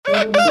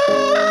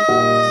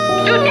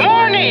Good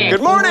morning.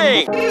 Good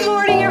morning. Good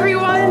morning,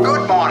 everyone.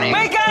 Good morning.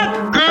 Wake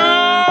up. Good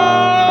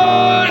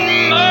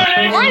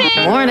morning.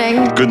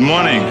 Morning. Good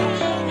morning.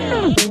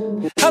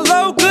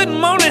 Hello, good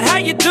morning. How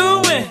you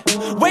doing?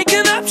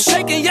 Waking up,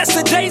 shaking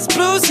yesterday's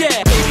blues. Yeah,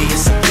 baby,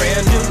 it's a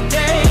brand new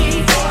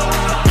day.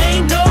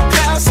 Ain't no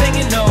clouds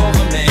hanging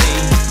over me.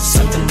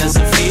 Something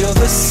doesn't feel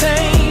the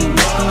same.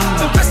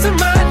 The rest of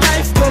my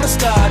life gonna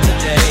start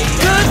today.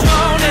 Good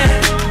morning.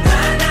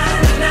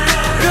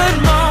 Good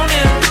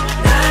morning.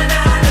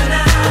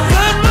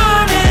 Good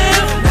morning.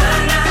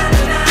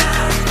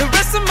 The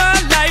rest of my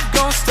life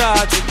gonna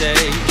start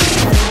today.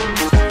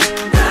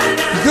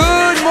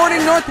 Good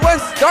morning,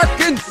 Northwest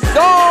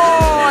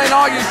Arkansas, and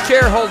all you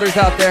shareholders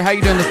out there. How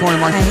you doing this morning,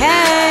 Marci?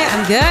 Hey,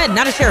 I'm good.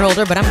 Not a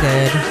shareholder, but I'm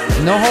good.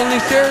 No holding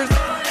shares?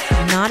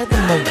 Not at the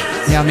moment.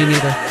 Yeah, me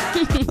neither.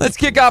 Let's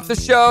kick off the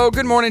show.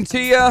 Good morning to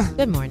you.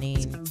 Good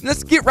morning.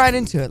 Let's get right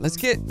into it. Let's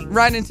get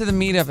right into the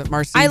meat of it,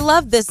 Marci. I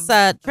love this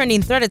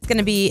trending thread. It's going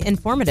to be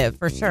informative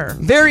for sure.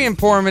 Very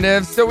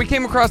informative. So we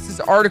came across this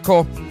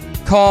article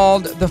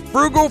called The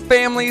Frugal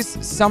Family's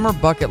Summer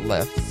Bucket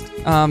List.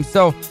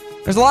 So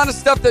there's a lot of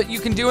stuff that you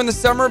can do in the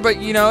summer,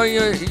 but you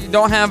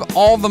don't have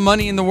all the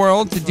money in the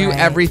world to do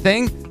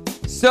everything.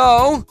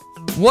 So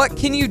what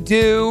can you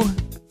do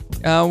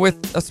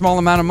with a small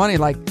amount of money?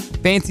 Like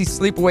fancy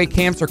sleepaway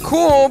camps are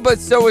cool, but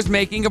so is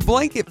making a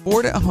blanket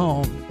fort at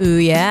home. Ooh,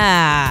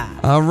 yeah.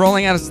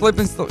 Rolling out a slip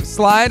and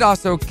slide,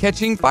 also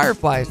catching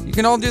fireflies. You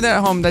can all do that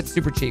at home. That's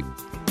super cheap.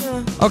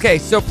 Okay,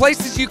 so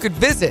places you could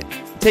visit.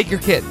 Take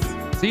your kids.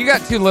 So you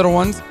got two little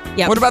ones.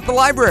 Yep. What about the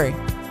library?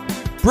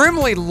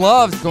 Brimley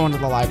loves going to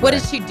the library. What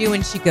does she do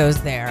when she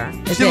goes there?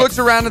 She looks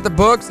around at the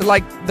books.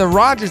 Like the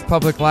Rogers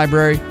Public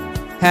Library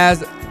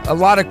has a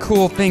lot of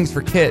cool things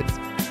for kids.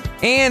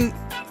 And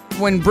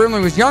when Brimley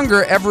was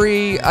younger, I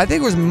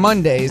think it was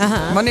Mondays,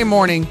 Monday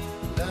morning,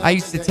 I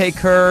used to take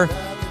her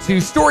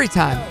to story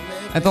time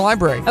at the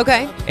library.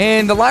 Okay.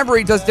 And the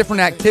library does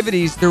different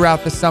activities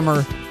throughout the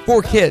summer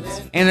for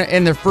kids,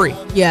 and they're free.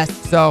 Yes.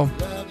 So,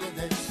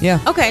 yeah.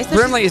 Okay. So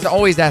Brimley is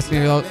always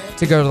asking me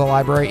to go to the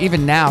library,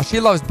 even now. She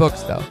loves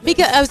books, though.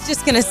 Because I was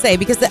just going to say,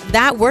 because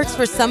that works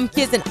for some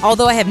kids, and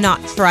although I have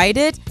not tried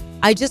it,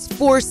 I just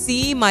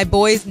foresee my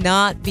boys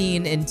not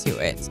being into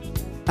it.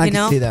 I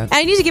can see that.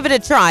 I need to give it a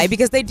try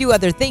because they do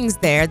other things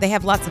there. They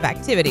have lots of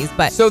activities,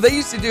 but So they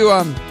used to do,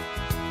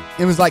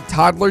 it was like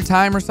toddler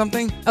time or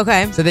something.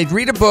 okay. So they'd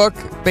read a book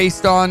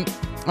based on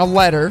a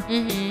letter,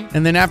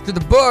 and then after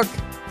the book,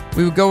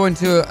 we would go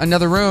into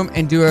another room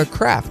and do a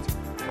craft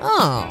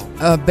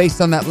Oh,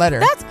 based on that letter.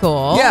 that's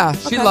cool. Yeah,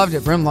 she Okay. loved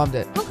it. Brim loved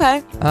it.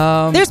 Okay.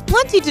 There's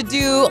plenty to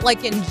do,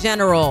 like in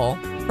general,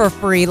 for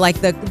free,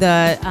 like the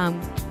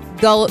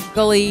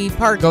Gully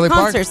Park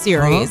concert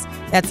series.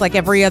 That's like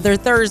every other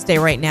Thursday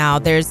right now.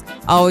 There's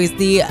always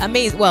the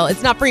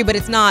it's not free, but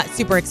it's not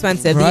super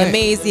expensive. Right. The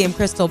Amazium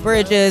Crystal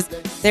Bridges.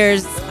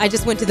 I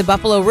just went to the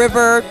Buffalo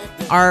River.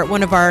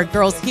 One of our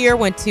girls here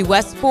went to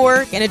West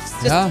Fork, and it's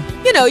just,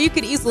 you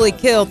could easily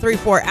kill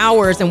 3-4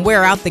 hours and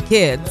wear out the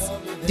kids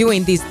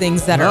doing these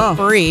things that are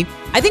free.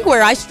 I think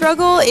where I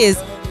struggle is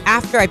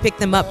after I pick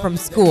them up from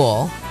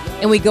school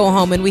and we go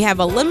home and we have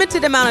a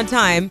limited amount of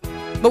time,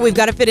 but we've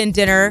got to fit in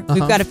dinner.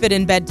 We've got to fit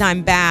in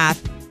bedtime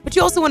bath. But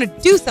you also want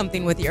to do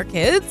something with your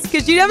kids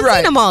because you haven't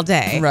seen them all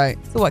day. Right.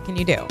 So what can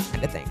you do,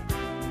 kind of thing.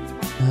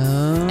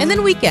 And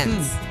then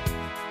weekends.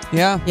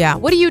 Yeah. Yeah.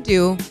 What do you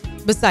do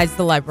besides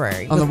the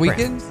library? On the with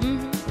Brent?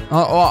 weekends?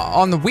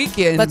 On the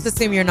weekends, Let's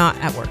assume you're not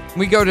at work.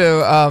 we go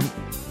to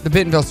the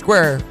Bentonville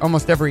Square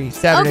almost every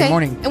Saturday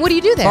morning. And what do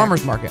you do there?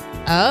 Farmers market.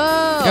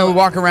 Oh. We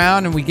walk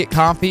around and we get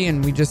coffee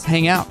and we just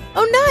hang out.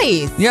 Oh,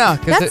 nice. Yeah.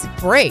 That's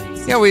great.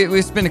 Yeah,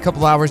 we spend a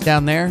couple hours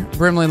down there.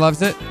 Brimley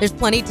loves it. There's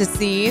plenty to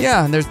see.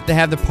 Yeah, and they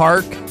have the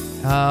park,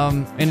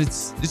 and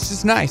it's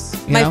just nice.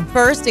 You My know?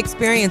 first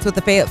experience with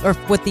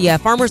the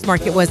farmers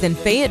market was in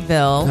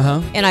Fayetteville,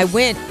 and I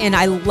went and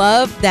I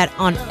loved that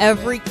on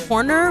every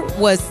corner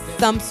was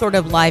some sort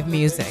of live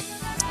music.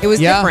 It was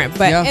different,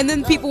 and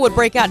then people would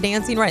break out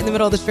dancing right in the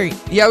middle of the street.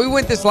 Yeah, we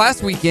went this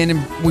last weekend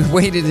and we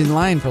waited in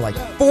line for like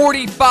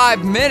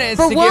 45 minutes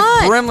For to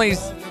what? get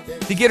Brimley's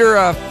to get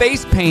her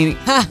face paint.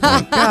 Oh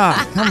my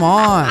God, come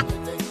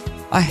on.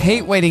 I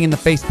hate waiting in the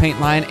face paint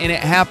line, and it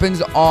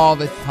happens all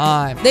the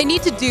time. They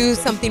need to do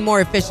something more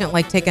efficient,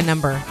 like take a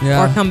number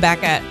Yeah. or come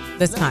back at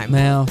this time.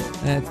 Well,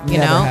 You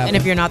know, and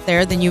if you're not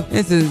there, then you.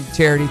 It's a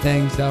charity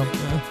thing, so.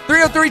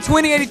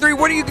 303-2083,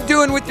 what are you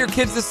doing with your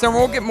kids this summer?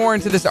 We'll get more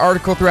into this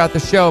article throughout the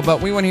show, but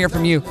we want to hear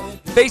from you.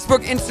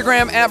 Facebook,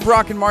 Instagram, at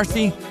Brock and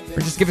Marci, or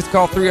just give us a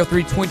call,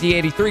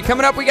 303-2083.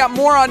 Coming up, we got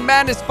more on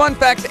Madness Fun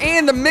Facts,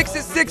 and the Mix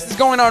at 6 is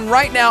going on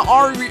right now.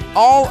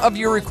 All of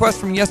your requests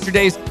from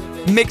yesterday's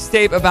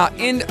mixtape about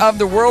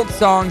end-of-the-world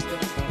songs,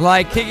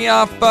 like kicking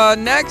off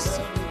next.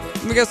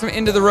 We got some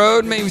End of the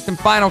Road, maybe some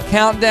Final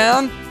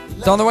Countdown.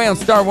 It's on the way on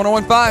Star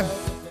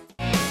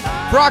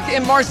 101.5. Brock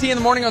and Marci in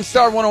the morning on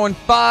Star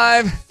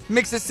 101.5.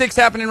 Mix at 6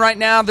 happening right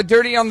now. The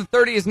Dirty on the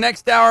 30 is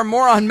next hour.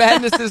 More on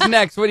Madness is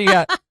next. What do you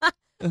got?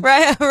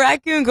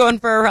 Raccoon going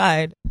for a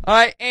ride. All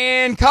right,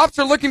 and cops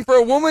are looking for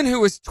a woman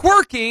who was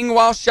twerking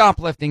while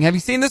shoplifting. Have you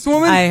seen this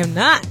woman? I am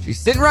not. She's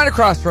sitting right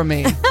across from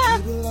me.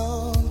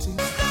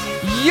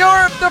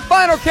 You're the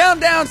final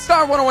countdown.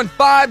 Star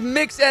 1015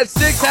 Mix at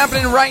 6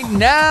 happening right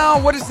now.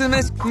 What is the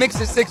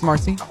Mix at 6,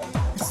 Marci?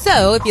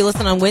 So, if you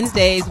listen on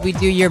Wednesdays, we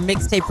do your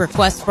mixtape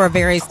requests for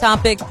various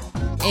topics.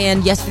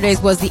 And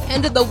yesterday's was the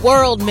End of the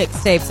World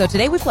mixtape. So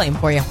today we play them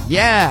for you.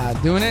 Yeah,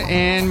 doing it.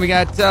 And we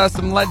got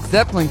some Led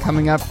Zeppelin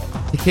coming up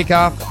to kick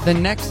off the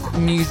next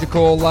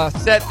musical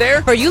set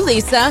there. For you,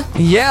 Lisa.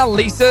 Yeah,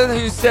 Lisa,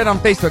 who said on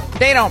Facebook,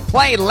 they don't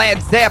play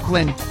Led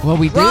Zeppelin. Well,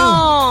 we do.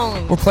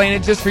 Wrong. We're playing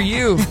it just for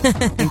you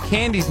and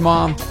Candy's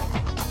mom.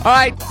 All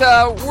right,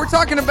 we're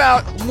talking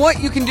about what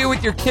you can do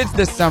with your kids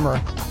this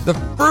summer. The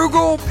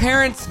Frugal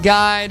Parent's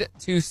Guide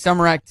to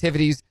Summer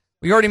Activities.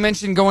 We already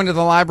mentioned going to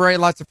the library,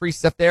 lots of free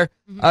stuff there.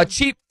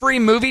 Cheap free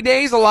movie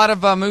days. A lot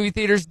of movie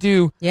theaters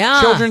do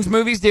children's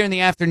movies during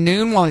the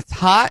afternoon while it's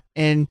hot,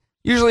 and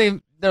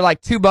usually they're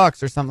like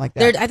 $2 or something like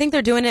that. I think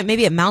they're doing it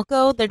maybe at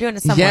Malco. They're doing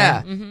it somewhere.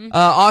 Yeah. Mm-hmm.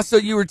 Also,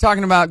 you were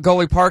talking about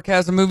Goley Park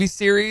has a movie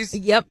series.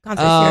 Yep,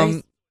 concert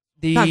series.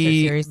 The Concert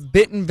series.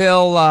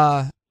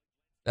 Bentonville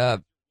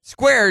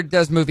Square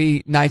does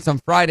movie nights on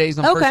Fridays,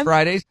 on First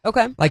Fridays.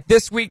 Okay. Like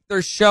this week,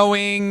 they're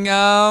showing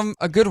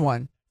a good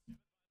one.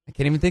 I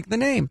can't even think of the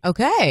name.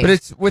 Okay. But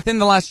it's within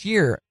the last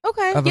year.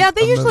 Okay. Yeah,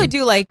 they usually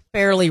do like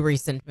fairly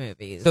recent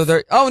movies. So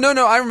they're,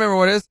 no, I remember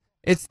what it is.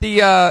 It's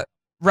the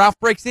Ralph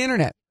Breaks the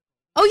Internet.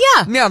 Oh,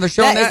 yeah. Yeah, they're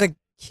showing that. That is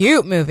a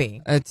cute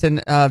movie. It's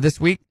in this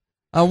week.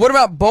 What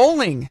about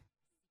bowling?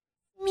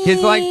 Me.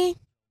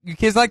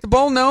 Kids like to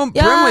bowl? No,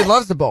 Yeah. Brimley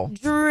loves to bowl.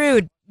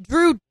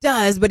 Drew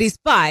does, but he's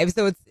 5,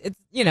 so it's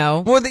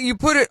Well, you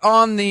put it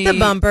on the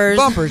bumpers.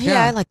 Bumpers,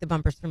 yeah. I like the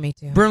bumpers for me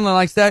too. Brimley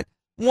likes that.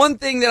 One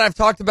thing that I've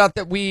talked about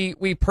that we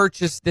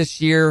purchased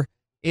this year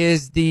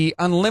is the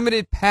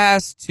unlimited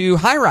pass to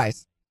High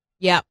Rise.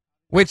 Yeah.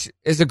 Which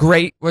was a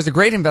great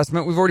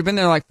investment. We've already been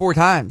there like 4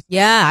 times.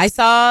 Yeah, I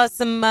saw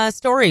some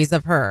stories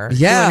of her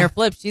doing her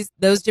flips.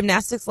 Those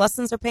gymnastics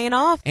lessons are paying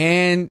off.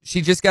 And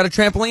she just got a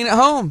trampoline at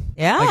home.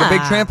 Yeah. Like a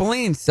big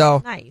trampoline.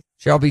 So nice.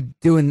 She'll be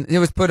doing, it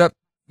was put up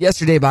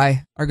yesterday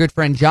by our good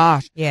friend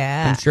Josh.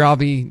 Yeah. I'm sure I'll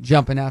be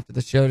jumping after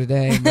the show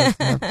today.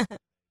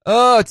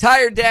 Oh,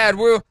 tired dad.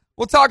 We'll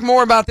talk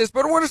more about this,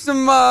 but what are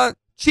some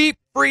cheap,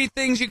 free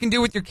things you can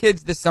do with your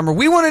kids this summer?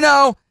 We want to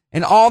know,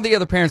 and all the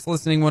other parents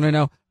listening want to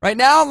know. Right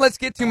now, let's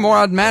get to more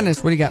Odd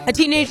Madness. What do you got? A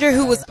teenager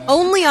who was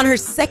only on her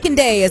second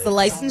day as a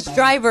licensed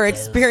driver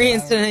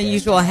experienced an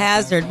unusual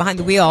hazard behind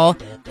the wheel.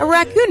 A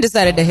raccoon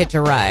decided to hitch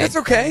a ride. It's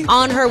okay.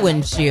 On her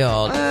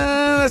windshield.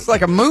 It's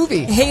like a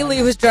movie.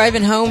 Haley was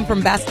driving home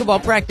from basketball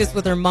practice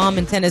with her mom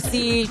in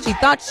Tennessee. She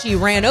thought she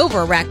ran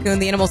over a raccoon.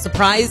 The animal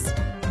surprised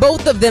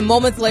both of them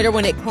moments later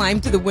when it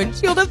climbed to the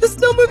windshield of the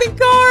still moving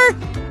car.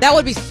 That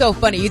would be so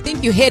funny. You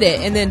think you hit it,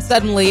 and then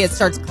suddenly it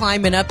starts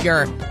climbing up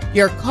your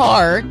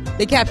car.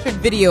 They captured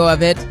video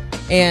of it,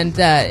 and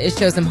it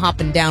shows him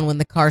hopping down when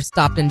the car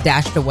stopped and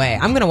dashed away.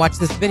 I'm going to watch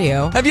this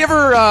video. Have you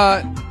ever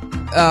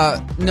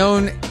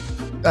known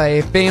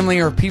a family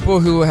or people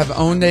who have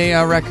owned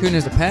a raccoon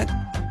as a pet?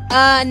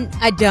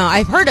 I don't.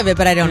 I've heard of it,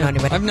 but I don't know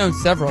anybody. I've known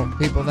several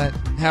people that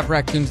have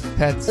raccoons as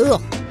pets.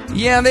 Ugh.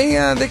 Yeah,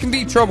 they can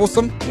be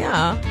troublesome.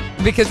 Yeah.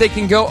 Because they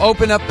can go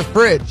open up the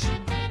fridge.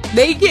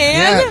 They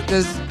can? Yeah,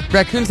 because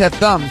raccoons have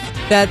thumbs.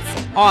 That's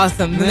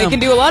awesome. They can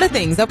do a lot of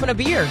things. Open a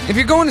beer. If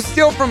you're going to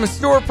steal from a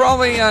store,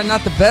 probably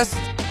not the best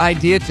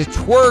idea to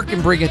twerk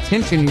and bring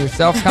attention to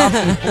yourself. Cops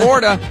in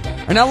Florida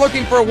are now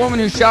looking for a woman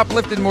who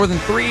shoplifted more than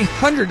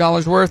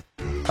 $300 worth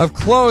of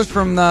clothes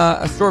from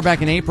a store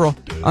back in April.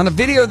 On the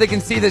video, they can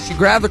see that she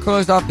grabbed the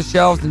clothes off the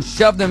shelves and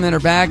shoved them in her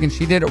bag, and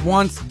she did it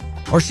once.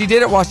 Or she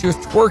did it while she was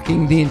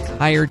twerking the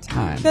entire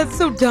time. That's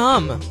so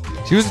dumb.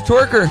 She was a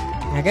twerker.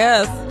 I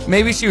guess.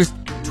 Maybe she was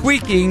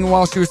tweaking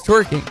while she was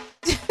twerking.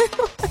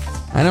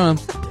 I don't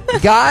know.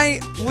 Guy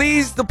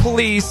flees the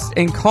police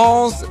and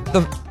calls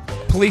the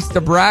police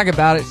to brag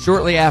about it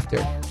shortly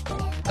after.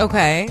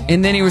 Okay.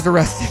 And then he was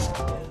arrested.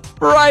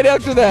 Right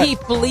after that. He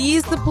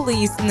flees the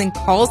police and then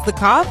calls the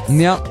cops?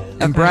 Yep.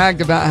 And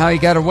bragged about how he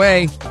got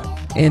away.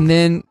 And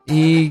then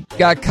he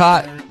got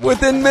caught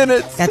within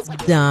minutes. That's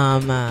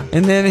dumb.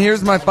 And then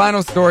here's my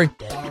final story.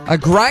 A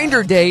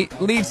grinder date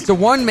leads to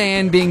one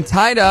man being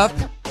tied up,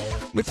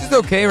 which is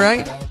okay,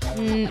 right?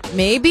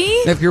 Maybe.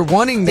 If you're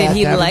wanting that. Did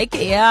he like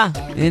it? Yeah.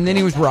 And then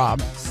he was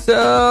robbed.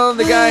 So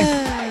the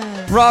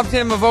guy robbed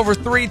him of over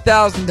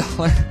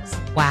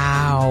 $3,000.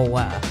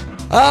 Wow.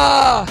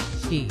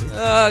 Jeez.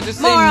 Just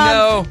say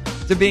no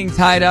to being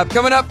tied up.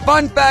 Coming up,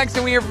 fun facts,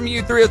 and we hear from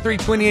you,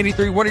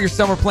 303-2083. What are your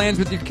summer plans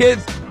with your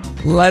kids?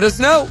 Let us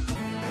know.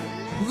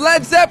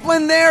 Led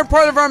Zeppelin there,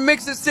 part of our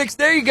Mix at 6.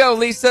 There you go,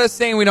 Lisa,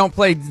 saying we don't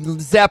play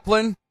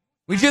Zeppelin.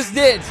 We just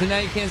did, so now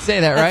you can't say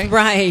that, right? That's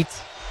right.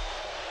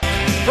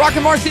 Brock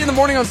and Marci in the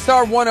morning on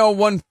Star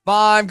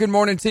 1015. Good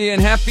morning to you,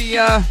 and happy,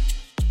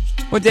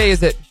 what day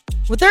is it?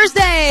 Well, Thursday.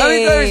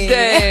 Happy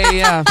Thursday,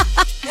 yeah.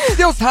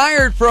 Still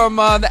tired from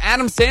the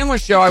Adam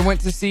Sandler show I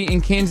went to see in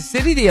Kansas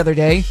City the other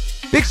day.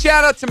 Big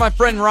shout out to my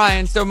friend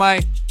Ryan. So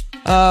my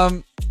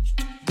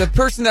the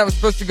person that was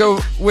supposed to go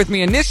with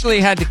me initially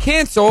had to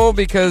cancel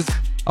because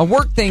a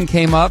work thing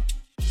came up.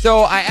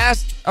 So I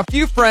asked a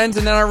few friends,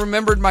 and then I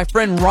remembered my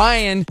friend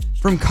Ryan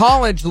from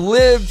college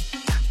lived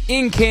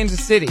in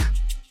Kansas City.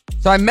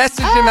 So I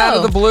messaged him out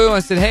of the blue and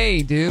I said,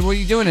 hey, dude, what are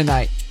you doing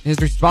tonight? His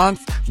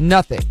response,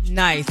 nothing.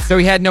 Nice. So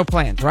he had no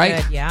plans,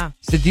 right? Good, yeah.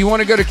 He said, do you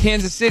want to go to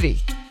Kansas City?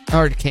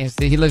 Or to Kansas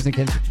City. He lives in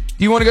Kansas City.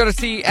 Do you want to go to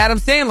see Adam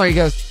Sandler? He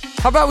goes,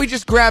 how about we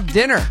just grab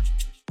dinner?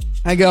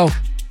 I go,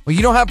 well,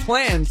 you don't have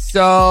plans,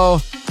 so...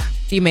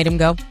 You made him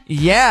go?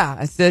 Yeah.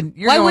 I said,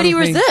 Why would he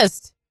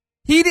resist?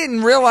 He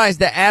didn't realize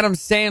that Adam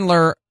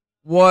Sandler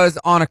was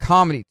on a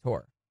comedy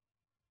tour.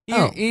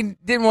 He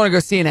didn't want to go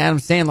see an Adam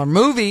Sandler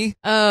movie.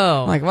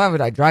 Oh. I'm like, why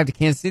would I drive to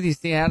Kansas City to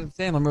see an Adam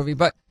Sandler movie?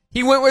 But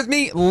he went with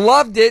me,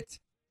 loved it,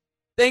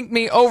 thanked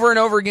me over and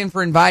over again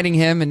for inviting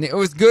him, and it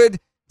was good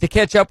to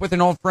catch up with an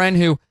old friend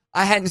who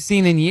I hadn't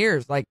seen in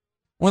years. Like,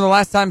 one of the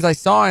last times I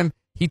saw him,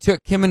 he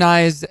took Kim and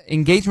I's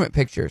engagement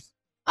pictures.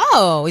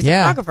 Oh, he's a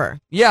photographer.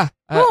 Yeah,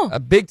 Cool.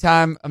 a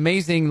big-time,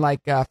 amazing,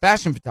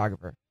 fashion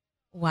photographer.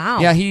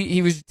 Wow. Yeah,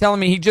 he was telling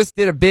me he just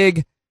did a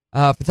big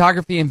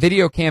photography and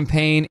video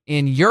campaign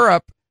in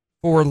Europe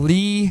for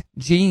Lee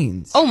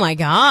jeans. Oh, my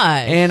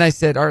God. And I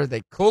said, are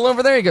they cool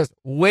over there? He goes,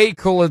 way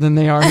cooler than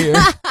they are here.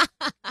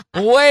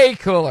 Way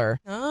cooler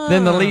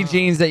than the Lee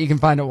jeans that you can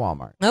find at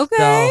Walmart.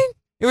 Okay.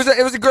 So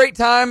it was a great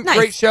time, Nice.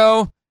 great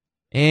show,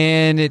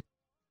 and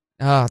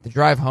the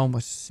drive home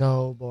was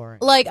so boring.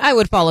 Like, I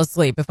would fall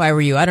asleep if I were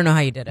you. I don't know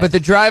how you did it. But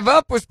the drive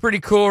up was pretty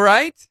cool,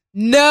 right?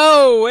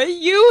 No,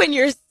 you and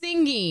your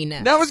singing.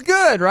 That was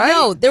good, right?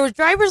 No, there were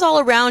drivers all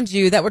around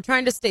you that were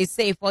trying to stay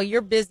safe while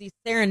you're busy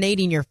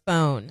serenading your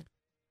phone.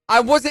 I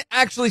wasn't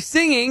actually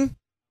singing.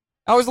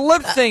 I was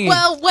lip singing.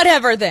 Well,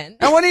 whatever then.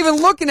 I wasn't even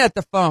looking at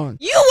the phone.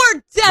 You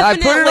were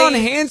definitely. I put it on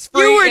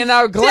hands-free and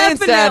I would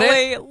glance at it.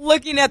 Definitely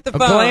looking at the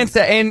phone.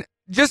 And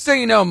just so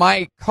you know,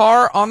 my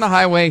car on the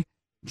highway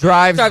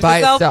drives by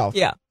itself.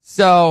 Yeah.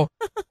 So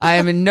I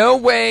am in no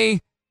way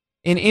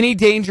in any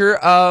danger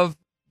of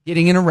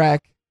getting in a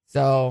wreck.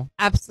 So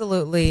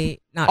Absolutely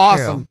not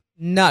awesome. true.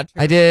 Not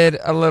true. I did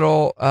a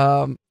little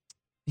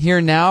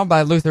Here Now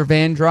by Luther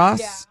Vandross.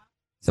 Yeah.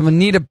 Some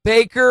Anita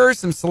Baker,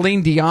 some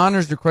Celine Dion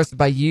is requested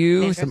by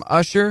you, Vandross. some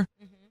Usher.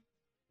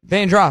 Mm-hmm.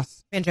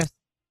 Vandross. Vandross.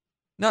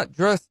 Not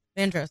Dross.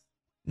 Vandross.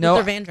 No,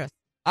 Luther Vandross.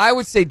 I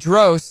would say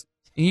Dross,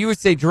 and you would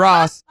say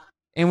Dross,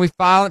 and we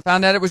found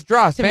out it was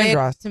Dross.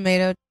 Vandross.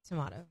 Tomato.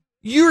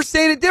 You were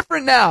saying it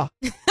different now.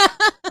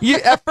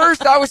 At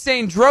first, I was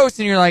saying Dross,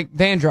 and you're like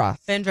Vandross.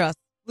 Vandross.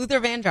 Luther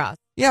Vandross.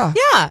 Yeah.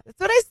 Yeah, that's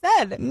what I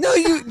said. No,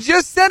 you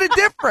just said it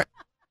different.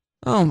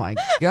 Oh, my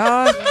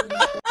God.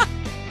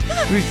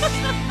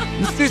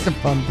 Let's do some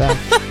fun facts.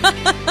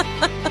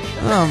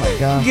 Oh, my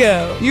God.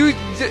 Go.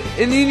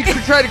 And then you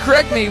try to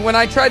correct me when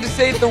I tried to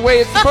say it the way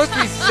it's supposed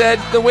to be said,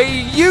 the way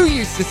you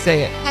used to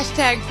say it.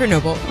 Hashtag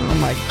Chernobyl. Oh,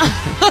 my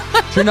God.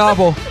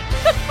 Chernobyl.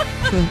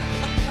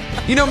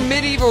 You know,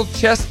 medieval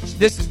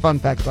this is fun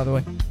fact, by the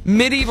way.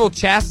 Medieval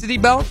chastity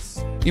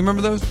belts. You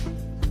remember those?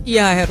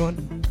 Yeah, I had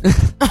one.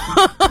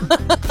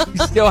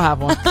 You still have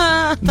one.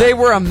 They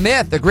were a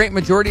myth. The great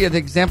majority of the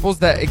examples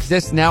that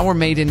exist now were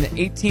made in the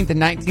 18th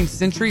and 19th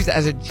centuries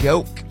as a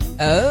joke.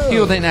 Oh.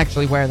 People didn't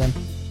actually wear them.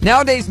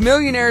 Nowadays,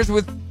 millionaires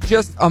with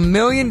just $1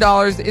 million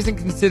isn't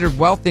considered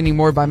wealth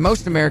anymore by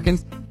most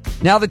Americans.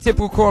 Now the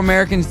typical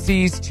American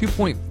sees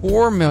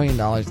 $2.4 million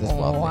as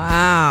wealth.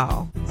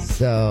 Wow.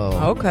 So.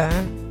 Okay.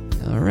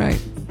 All right.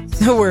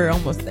 So we're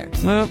almost there.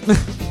 Well,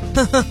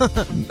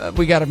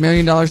 we got $1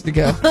 million to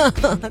go.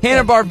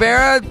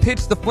 Hanna-Barbera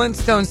pitched the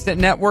Flintstones to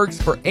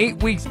networks for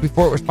 8 weeks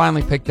before it was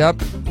finally picked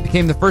up. It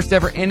became the first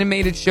ever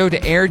animated show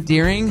to air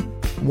during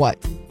what?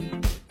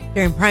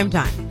 During prime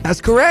time.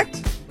 That's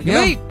correct. Yeah.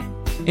 Wait.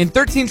 In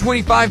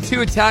 1325,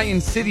 2 Italian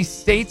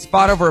city-states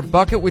fought over a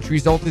bucket, which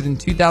resulted in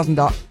 2,000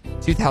 deaths.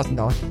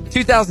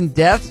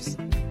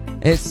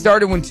 It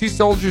started when 2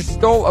 soldiers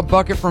stole a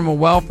bucket from a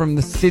well from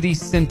the city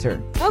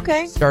center.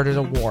 Okay. Started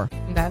a war.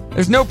 Okay.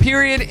 There's no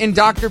period in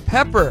Dr.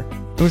 Pepper.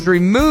 It was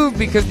removed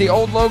because the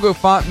old logo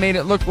font made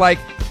it look like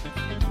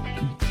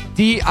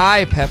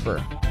D.I.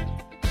 Pepper.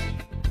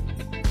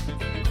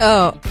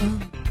 Oh.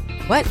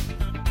 What?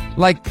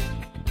 Like,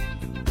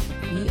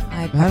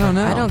 I don't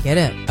know. I don't get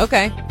it.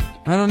 Okay.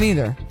 I don't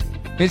either.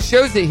 It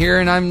shows it here,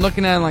 and I'm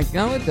looking at it like,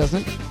 no, it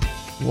doesn't.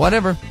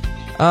 Whatever.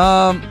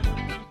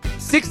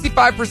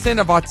 65%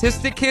 of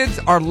autistic kids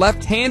are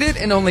left-handed,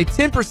 and only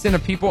 10%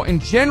 of people in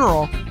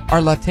general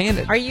are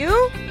left-handed. Are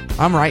you?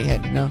 I'm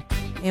right-handed, no.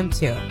 I am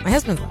too. My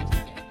husband's left.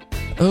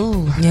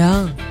 Oh.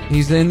 Yeah.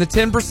 He's in the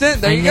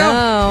 10%. There you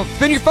go.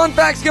 Spin your fun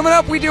facts coming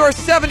up. We do our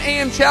 7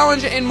 a.m.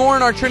 challenge and more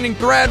in our trending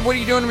thread. What are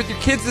you doing with your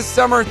kids this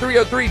summer?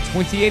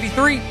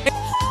 303-2083.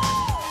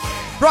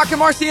 Brock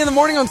and Marci in the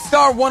morning on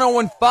Star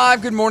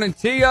 1015. Good morning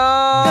to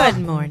ya.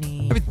 Good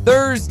morning. Happy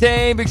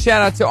Thursday. Big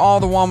shout out to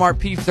all the Walmart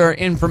peeps that are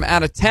in from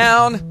out of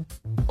town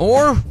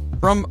or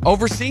from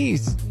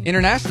overseas.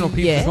 International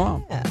peeps as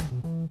well.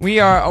 We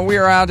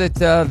are out at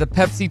the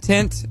Pepsi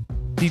tent,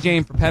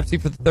 DJing for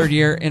Pepsi for the 3rd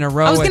year in a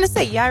row. I was going to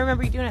say, I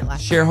remember you doing it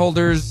last year.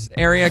 Shareholders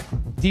area.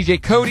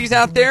 DJ Cody's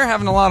out there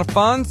having a lot of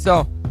fun.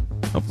 So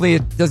hopefully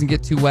it doesn't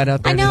get too wet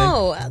out there. I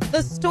know.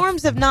 The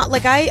storms have not,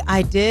 like,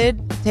 I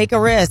did take a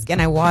risk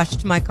and I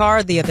washed my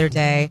car the other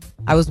day.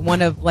 I was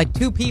one of like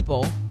 2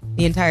 people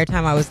the entire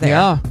time I was there.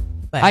 Yeah.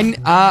 But,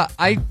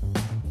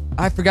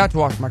 I forgot to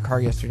wash my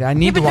car yesterday. I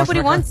need but to wash nobody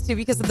my car. wants to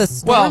because of the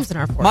storms in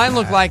our forecast. Mine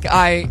looked like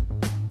I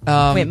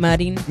went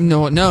mudding.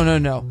 No.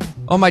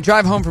 On my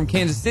drive home from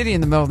Kansas City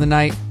in the middle of the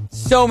night,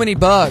 so many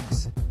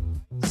bugs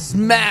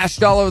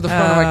smashed all over the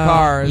front of my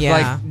car. It was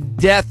like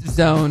death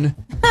zone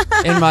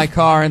in my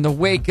car in the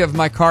wake of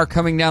my car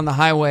coming down the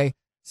highway.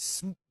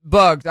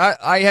 Bugs.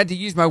 I had to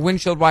use my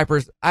windshield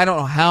wipers I don't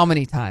know how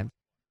many times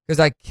because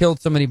I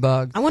killed so many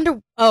bugs. I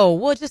wonder,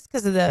 just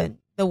because of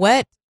the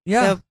wet.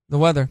 Yeah, the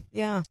weather.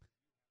 Yeah.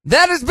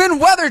 That has been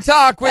Weather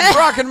Talk with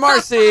Brock and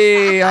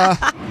Marci.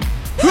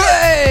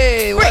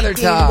 Hey, Weather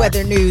Breaking Talk.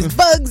 weather news.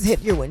 Bugs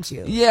hit your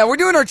windshield. Yeah, we're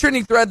doing our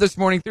trending thread this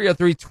morning,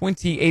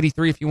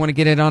 303-2083 if you want to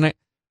get in on it.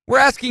 We're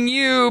asking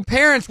you,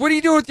 parents, what are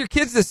you doing with your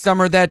kids this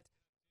summer that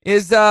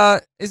is on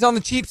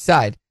the cheap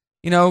side?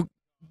 You know,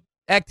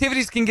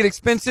 activities can get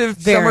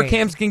expensive. Summer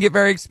camps can get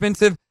very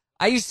expensive.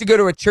 I used to go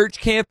to a church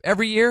camp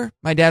every year.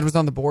 My dad was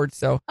on the board,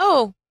 so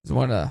I was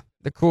one of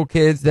the cool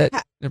kids that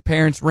their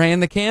parents ran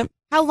the camp.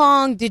 How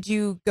long did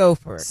you go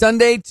for?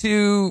 Sunday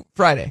to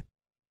Friday.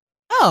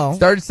 Oh.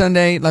 Started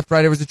Sunday, left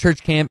Friday. Was a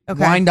church camp.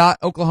 Okay. Wyandotte,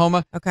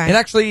 Oklahoma. Okay. And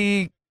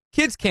actually,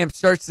 kids camp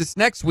starts this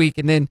next week,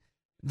 and then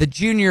the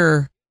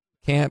junior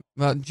camp,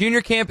 and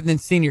then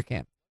senior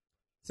camp.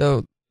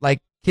 So, like,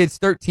 kids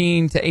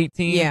 13 to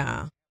 18.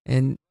 Yeah.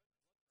 And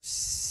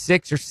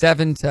 6 or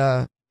 7 to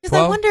 12. Because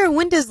I wonder,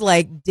 when does,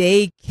 like,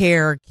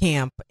 daycare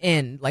camp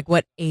end? Like,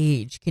 what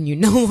age can you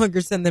no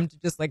longer send them to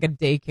just, like, a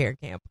daycare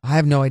camp? I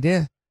have no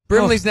idea.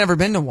 Brimley's never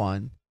been to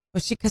one.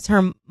 Was she, because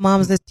her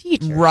mom's a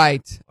teacher?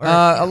 Right.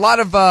 A lot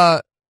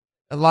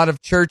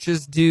of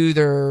churches do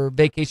their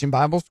vacation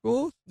Bible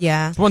schools.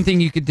 Yeah. It's one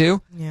thing you could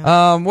do.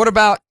 Yeah. What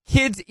about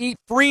kids eat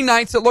free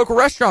nights at local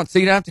restaurants so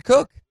you don't have to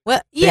cook?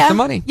 Well, Save some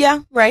money. Yeah,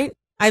 right.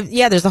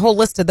 There's a whole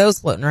list of those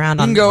floating around.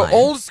 You can go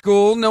old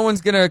school. No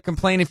one's going to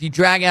complain if you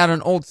drag out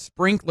an old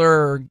sprinkler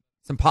or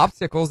some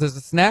popsicles as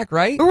a snack,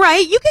 right?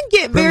 Right. You can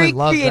get Brimley very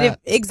loves creative.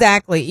 that.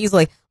 Exactly.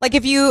 Easily. Like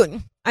if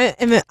you,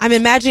 I'm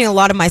imagining a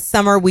lot of my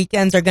summer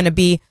weekends are going to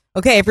be,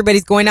 okay,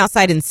 everybody's going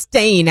outside and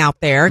staying out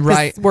there. 'Cause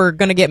Right. we're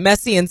going to get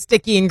messy and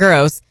sticky and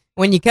gross.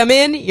 When you come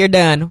in, you're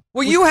done.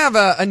 Well, you have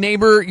a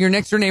neighbor, your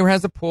next door neighbor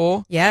has a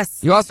pool. Yes.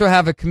 You also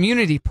have a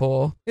community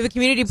pool. We have a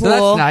community So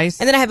pool. that's nice.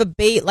 And then I have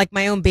like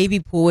my own baby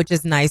pool, which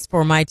is nice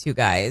for my 2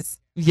 guys.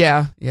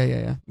 Yeah.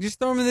 You just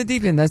throw them in the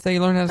deep end. That's how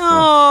you learn how to swim.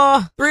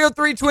 Oh,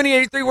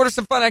 303-2083. What are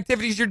some fun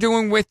activities you're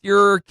doing with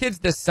your kids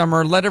this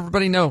summer? Let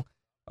everybody know.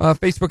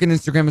 Facebook and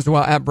Instagram as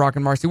well, at Brock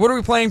and Marci. What are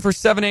we playing for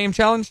 7 a.m.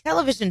 challenge?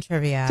 television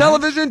trivia.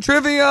 Television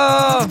trivia.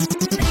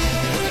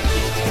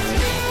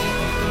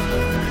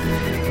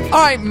 All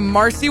right,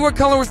 Marci, what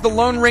color was the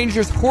Lone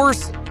Ranger's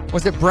horse?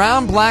 Was it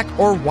brown, black,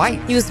 or white?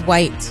 He was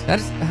white. How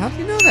do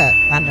you know that?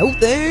 I know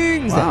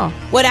things. Wow.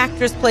 What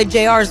actress played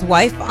JR's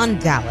wife on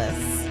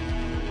Dallas?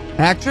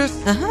 Actress?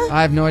 Uh-huh.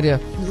 I have no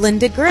idea.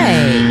 Linda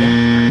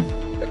Gray.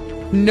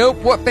 Nope.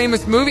 What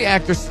famous movie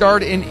actor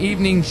starred in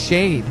Evening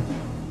Shade?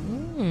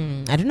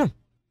 I don't know.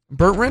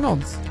 Burt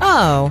Reynolds.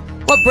 Oh.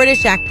 What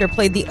British actor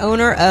played the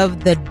owner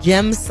of the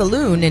Gem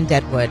Saloon in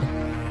Deadwood?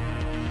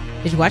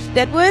 Did you watch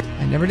Deadwood?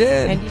 I never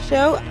did. Andy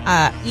show?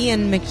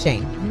 Ian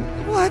McShane.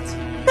 What?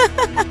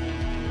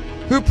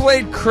 Who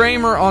played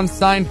Kramer on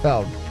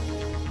Seinfeld?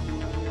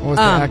 What was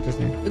the actor's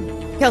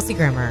name? Kelsey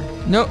Grammer.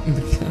 Nope.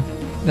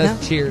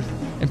 That's No? Cheers.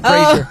 And Oh.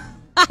 Frasier.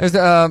 It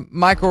was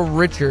Michael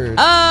Richards.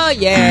 Oh,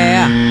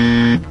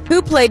 yeah.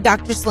 Who played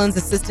Dr. Sloan's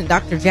assistant,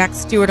 Dr. Jack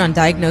Stewart, on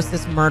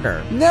Diagnosis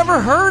Murder? Never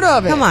heard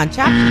of it. Come on,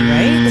 Chachi,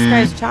 right? This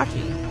guy's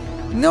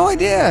Chachi. No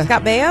idea.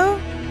 Scott Baio?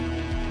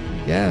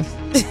 Yes.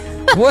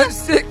 What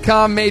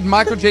sitcom made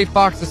Michael J.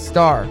 Fox a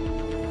star?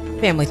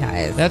 Family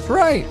Ties. That's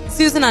right.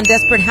 Susan on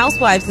Desperate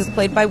Housewives is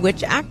played by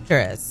which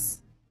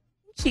actress?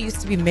 She used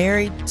to be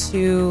married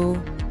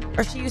to,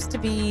 or she used to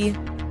be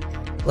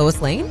Lois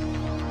Lane?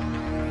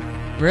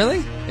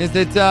 Really? Is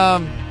it,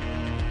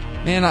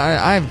 man,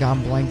 I've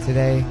gone blank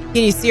today.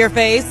 Can you see her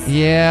face?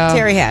 Yeah.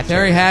 Terry Hatcher.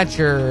 Terry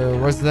Hatcher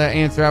was the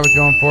answer I was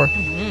going for.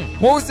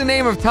 Mm-hmm. What was the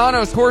name of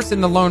Tano's horse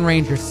in the Lone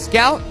Ranger?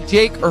 Scout,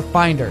 Jake, or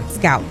Finder?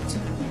 Scout.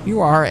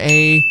 You are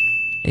a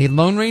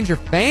Lone Ranger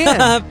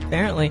fan.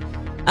 Apparently.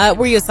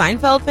 Were you a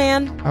Seinfeld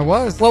fan? I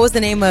was. What was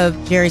the name of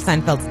Jerry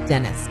Seinfeld's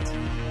dentist?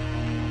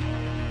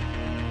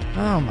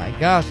 Oh my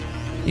gosh.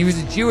 He was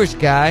a Jewish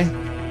guy.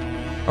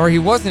 Or he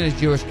wasn't a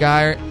Jewish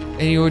guy,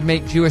 and he would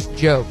make Jewish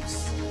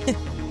jokes.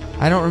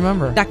 I don't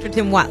remember. Dr.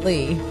 Tim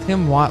Watley.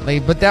 Tim Watley,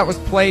 but that was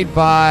played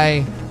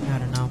by, I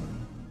don't know.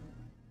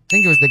 I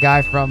think it was the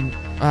guy from,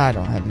 I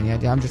don't have any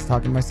idea. I'm just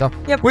talking to myself.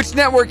 Yep. Which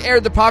network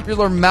aired the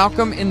popular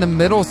Malcolm in the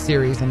Middle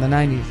series in the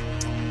 90s?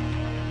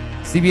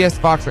 CBS,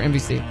 Fox, or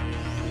NBC?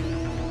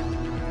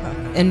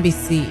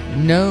 NBC.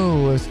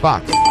 No, it was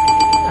Fox.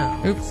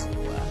 Oh. Oops.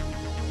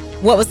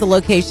 What was the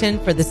location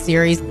for the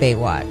series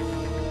Baywatch?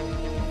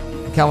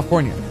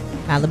 California.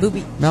 Malibu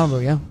Beach.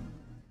 Malibu, yeah.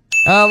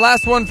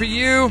 Last one for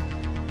you.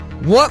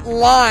 What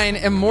line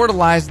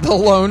immortalized the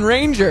Lone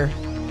Ranger?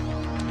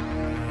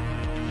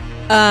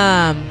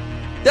 Da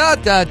da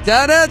da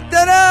da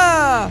da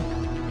da.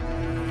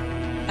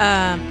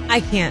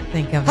 I can't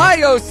think of it.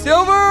 Hi-yo,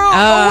 Silver,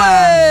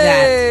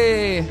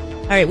 away!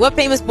 All right, what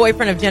famous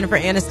boyfriend of Jennifer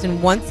Aniston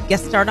once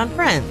guest starred on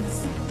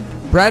Friends?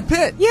 Brad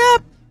Pitt.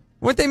 Yep.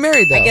 Weren't they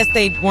married, though? I guess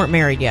they weren't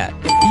married yet.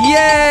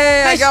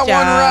 Yay! I got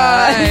one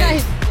right.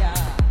 Nice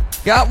job.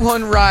 Got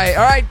one right.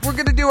 All right, we're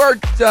going to do our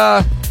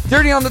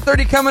Dirty on the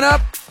 30 coming up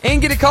and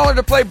get a caller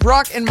to play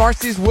Brock and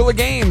Marci's Wheel of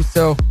Games.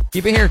 So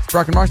keep it here. It's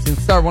Brock and Marci on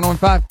Star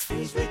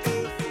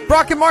 1015.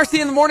 Brock and Marci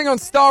in the morning on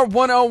Star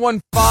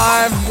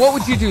 1015. What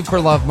would you do for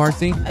love,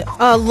 Marci?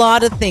 A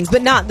lot of things,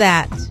 but not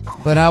that.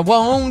 But I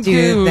won't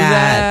do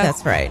that.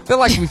 That's right. I feel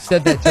like we've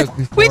said that joke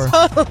before. We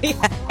totally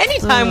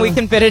anytime we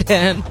can fit it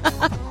in.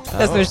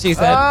 That's what she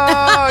said.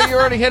 Oh, you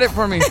already hit it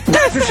for me.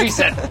 That's what she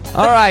said.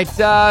 All right.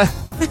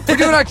 We're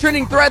doing our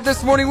trending thread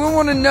this morning. We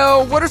want to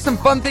know what are some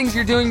fun things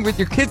you're doing with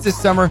your kids this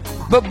summer,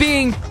 but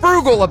being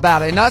frugal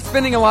about it, not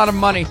spending a lot of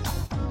money.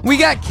 We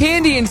got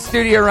Candy in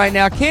studio right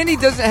now. Candy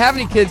doesn't have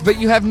any kids, but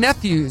you have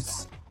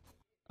nephews.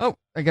 Oh,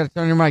 I got to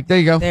turn your mic. There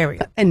you go. There we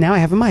go. And now I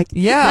have a mic.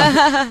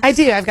 Yeah. I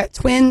do. I've got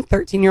twin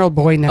 13-year-old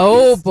boy nephews.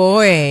 Oh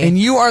boy. And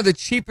you are the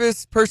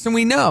cheapest person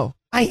we know.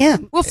 I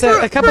am. Well,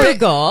 So a couple of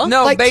frugal.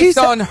 No, Like based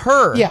two on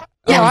her. Yeah.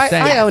 Oh, Yeah, I'm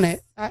saying. I own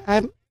it.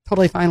 I'm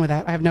totally fine with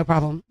that. I have no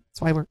problem.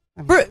 That's why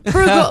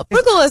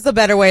Frugal is a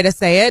better way to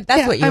say it.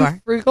 That's what you I'm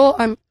are. frugal.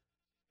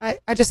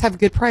 I just have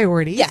good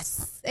priorities.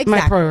 Yes, exactly.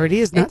 My priority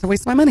is not to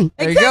waste my money.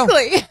 There you go.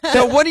 Exactly.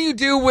 So what do you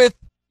do with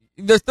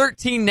the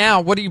 13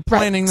 now? What are you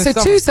planning this So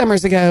summer? 2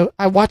 summers ago,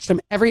 I watched them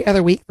every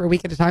other week for a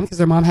week at a time because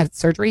their mom had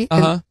surgery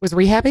and was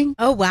rehabbing.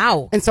 Oh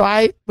wow. And so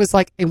I was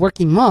like a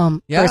working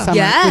mom Yeah. for a summer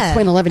Yeah. with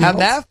twin 11-year-olds. How'd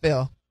that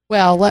feel?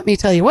 Well, let me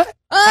tell you what.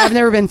 I've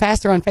never been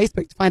faster on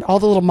Facebook to find all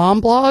the little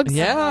mom blogs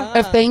Yeah.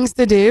 of things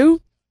to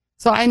do.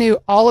 So I knew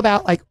all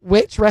about like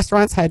which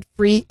restaurants had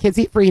free kids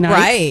eat free nights.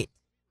 Right.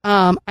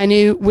 I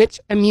knew which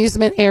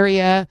amusement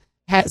area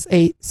has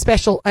a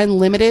special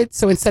unlimited.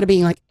 So instead of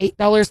being like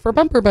 $8 for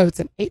bumper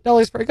boats and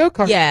 $8 for a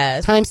go-kart,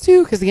 Yes. times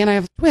 2, because again I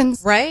have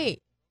twins. Right.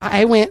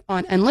 I went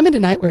on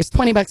unlimited night where it's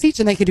 $20 each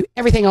and they could do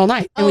everything all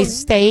night. And we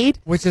stayed.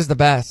 Which is the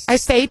best? I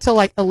stayed till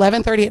like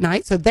 11:30 at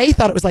night. So they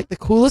thought it was like the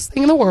coolest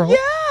thing in the world.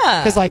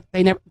 Yeah. Because like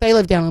they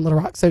live down in Little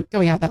Rock. So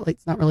going out that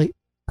late's not really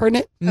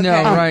pertinent. No,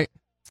 Okay. right.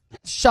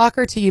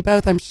 Shocker to you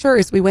both, I'm sure,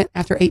 is we went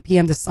after 8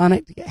 p.m. to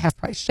Sonic to get half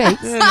price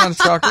shakes. Yeah, not a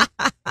shocker.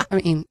 I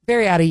mean,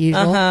 very out of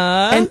usual.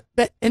 Uh-huh.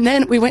 And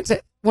then we went to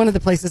one of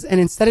the places, and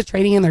instead of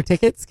trading in their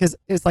tickets, because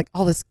it was like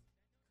all this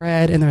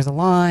crud and there's a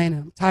line,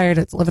 and I'm tired,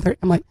 it's 11:30.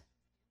 I'm like,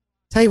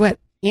 tell you what,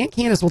 Aunt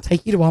Candace will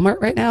take you to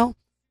Walmart right now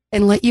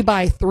and let you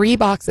buy 3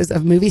 boxes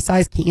of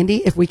movie-sized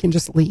candy if we can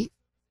just leave.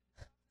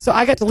 So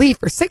I got to leave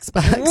for $6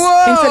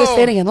 Whoa! instead of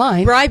standing in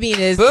line. Bribing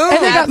is Boom.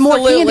 And they got more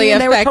absolutely candy,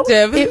 and they were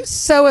effective. it was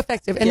so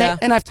effective, and Yeah.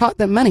 and I've taught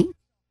them money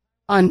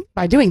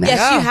by doing that. Yes,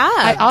 Yeah. you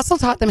have. I also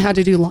taught them how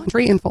to do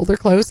laundry and fold their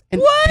clothes, and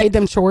What? paid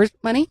them chores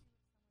money,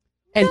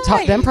 and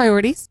taught them Nice.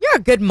 priorities. You're a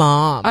good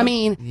mom. I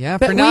mean, Yeah,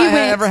 but for we not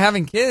went- ever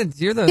having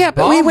kids. You're the yeah,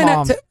 but we bomb went mom.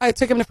 up to. I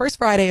took them to First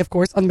Friday, of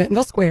course, on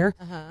Bentonville Square.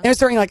 It was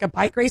during like a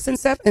bike race and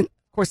stuff, and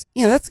of course,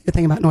 that's a good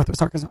thing about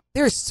Northwest Arkansas.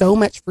 There's so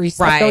much free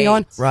stuff going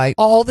on Right.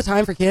 all the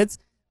time for kids.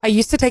 I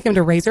used to take them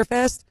to Razor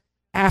Fest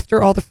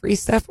after all the free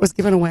stuff was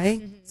given away,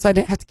 so I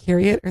didn't have to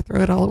carry it or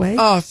throw it all away.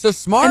 Oh, so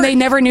smart. And they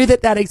never knew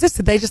that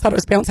existed. They just thought it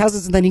was bounce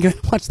houses, and then you go and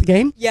watch the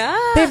game. yeah.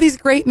 They have these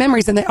great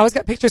memories, and they always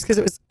got pictures because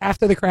it was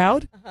after the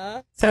crowd.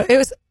 So it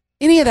was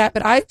any of that,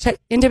 but I checked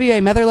NWA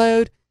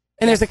Motherload,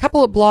 and there's a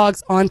couple of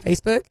blogs on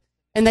Facebook,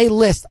 and they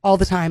list all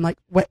the time, like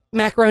what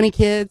macaroni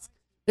kids.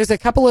 There's a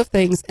couple of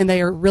things, and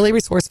they are really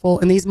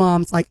resourceful, and these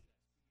moms like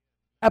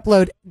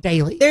upload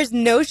daily. There's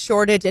no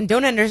shortage, and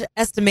don't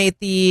underestimate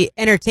the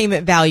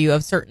entertainment value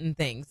of certain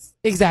things.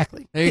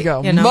 Exactly. There you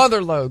go. You know?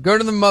 Motherload. Go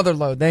to the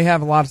Motherload. They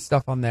have a lot of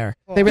stuff on there.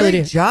 They really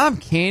Good do.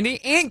 job, Candy.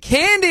 Aunt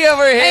Candy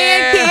over here.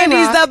 And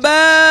Candy's the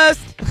best.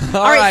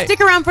 All All right, right.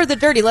 stick around for the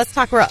dirty. Let's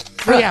talk right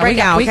we now,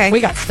 got, okay?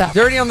 we got stuff.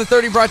 Dirty on the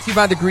 30 brought to you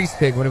by the Grease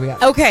Pig. What do we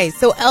got? Okay,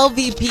 so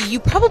LVP, you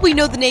probably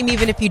know the name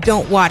even if you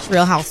don't watch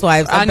Real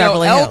Housewives of I know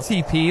Beverly Hills.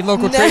 LTP,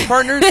 local trade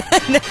partners.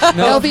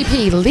 No.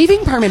 LVP,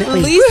 leaving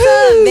permanently.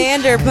 Lisa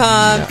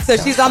Vanderpump. So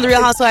she's on the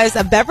Real Housewives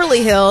of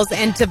Beverly Hills,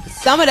 and to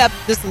sum it up,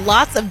 just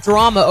lots of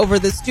drama over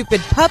the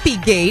stupid puppy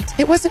gate.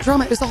 It wasn't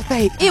drama. It was all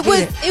fake. I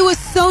hate It was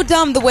so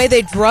dumb the way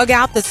they drug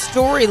out the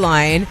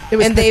storyline. It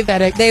was and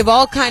pathetic. they've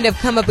all kind of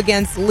come up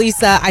against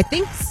Lisa. I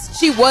think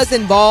she was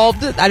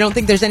involved. I don't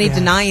think there's any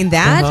denying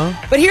that.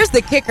 Uh-huh. But here's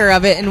the kicker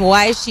of it, and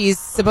why she's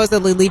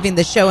supposedly leaving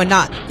the show and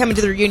not coming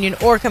to the reunion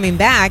or coming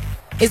back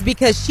is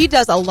because she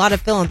does a lot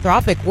of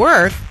philanthropic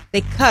work.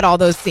 They cut all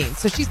those scenes,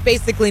 so she's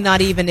basically not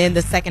even in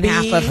the second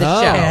half of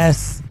the show.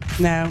 Yes.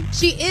 No.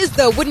 She is,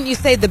 though, wouldn't you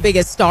say, the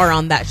biggest star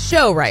on that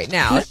show right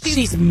now?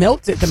 She's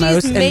milked it the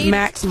most and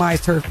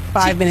maximized her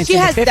 5 minutes. She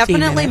has 15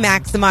 definitely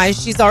minutes.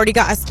 maximized. She's already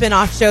got a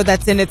spin-off show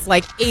that's in its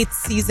like 8th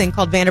season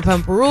called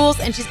Vanderpump Rules,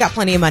 and she's got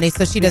plenty of money,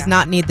 so she does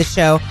not need the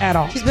show at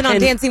all. She's been on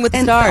Dancing with the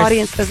and Stars. The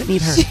audience doesn't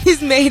need her.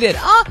 She's made it.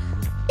 Oh,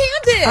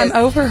 Candace. I'm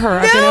over her.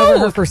 I've been over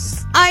her for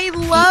I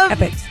love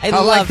epics. I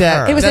like love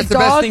that. her. It was That's a the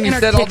best dog thing in you her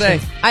said all kitchen.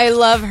 day. I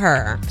love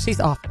her. She's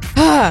awful.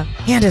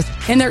 Candace.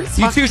 And there's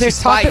You two should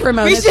there's talk that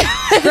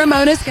fight.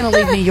 Ramona's going to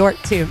leave New York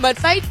too. Mud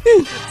fight?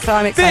 So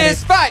I'm excited.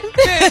 Fist fight!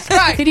 Fist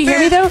fight! Did you hear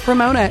me though?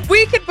 Ramona.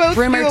 We could both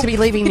Rumored do- to be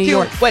leaving we could New do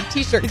York. What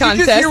t-shirt Did contest?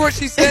 you just hear what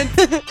she said?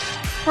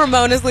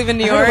 Ramona's leaving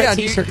New I don't York. know what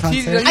t-shirt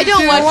contest. I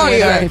don't watch New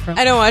Where York. from.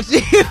 I don't watch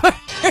New York.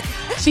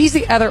 She's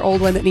the other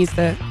old one that needs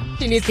to.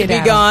 She needs to Get be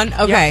out. gone.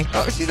 Okay.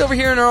 Oh, she's over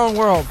here in her own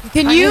world.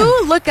 Can I you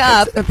am. look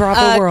up It's a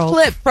Bravo world.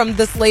 clip from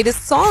this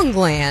latest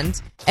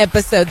Songland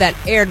episode that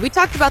aired? We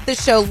talked about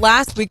this show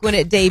last week when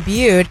it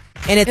debuted,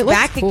 and it's It looks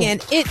back cool. again.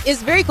 It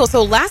is very cool.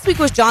 So last week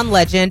was John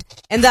Legend,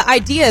 and the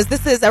idea is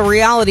this is a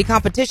reality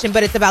competition,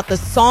 but it's about the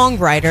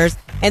songwriters,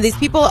 and these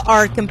people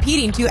are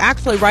competing to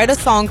actually write a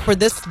song for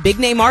this big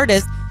name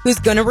artist who's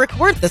going to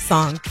record the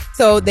song.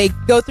 So they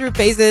go through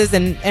phases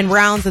and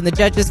rounds, and the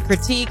judges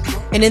critique,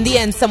 and in the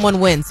end, someone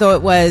wins. So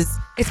it was.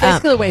 It's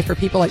basically a way for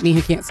people like me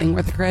who can't sing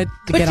worth a cred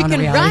to But get you on a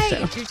can reality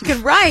write. show. You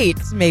can write,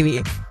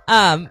 maybe.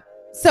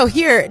 So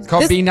here, It's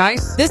called Be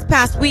Nice. This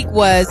past week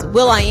was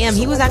Will I Am.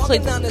 He was actually.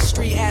 down the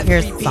street at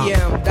Here's 3 the song.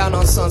 p.m. down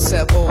on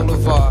Sunset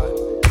Boulevard.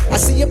 I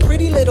see a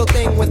pretty little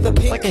thing with a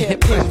pink like a hair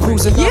hip pin reference.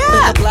 cruising Yeah.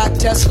 up in a black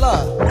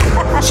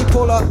Tesla. She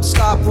pull up,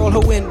 stop, roll her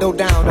window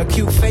down, a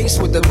cute face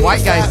with the big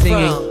White guy fat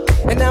singing. frown.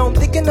 And now I'm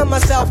thinking to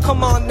myself,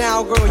 come on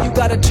now, girl, you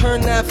gotta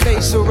turn that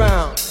face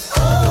around.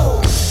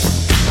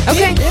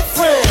 Okay.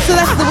 Different. So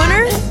that's the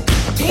winner?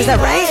 Is that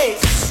right?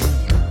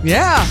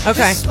 Yeah.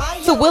 Okay.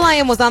 So Will I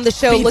Am was on the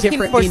show Be looking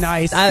different, for. be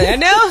nice. I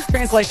know.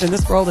 Translation: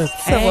 This world is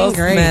Will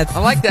angry. Smith. I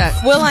like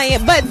that. Will I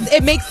Am, but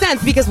it makes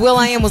sense because Will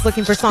I Am was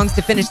looking for songs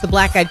to finish the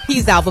Black Eyed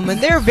Peas album,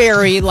 and they're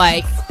very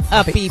like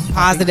upbeat,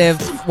 positive,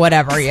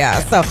 whatever. Yeah.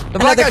 So The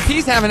Black Eyed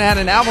Peas haven't had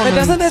an album But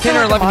doesn't in that 10 or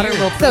sound like a 11 modern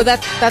years. Will So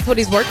that's what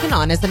he's working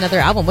on is another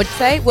album. What'd you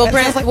say? Will That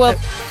Brand? sounds like Well, the-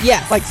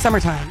 yes. Like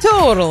summertime.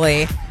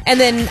 Totally. And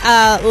then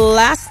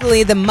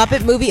lastly, the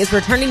Muppet movie is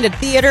returning to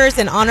theaters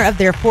in honor of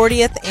their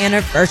 40th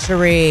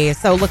anniversary.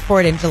 So look for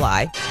it in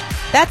July.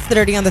 That's the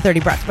Dirty on the 30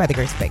 brought to you by the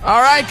Grace Bake.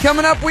 All right,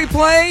 coming up, we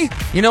play.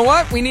 You know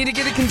what? We need to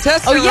get a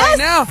contestant Oh, yes? right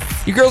now.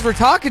 You girls were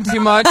talking too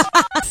much.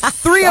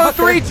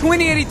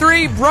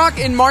 303-2083, Brock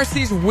and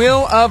Marci's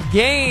Wheel of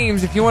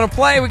Games. If you want to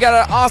play, we got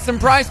an awesome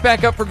prize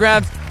back up for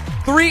grabs.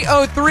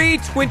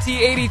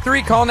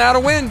 303-2083. Call now to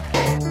win.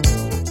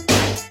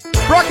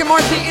 Brock and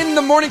Marci in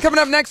the morning. Coming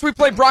up next, we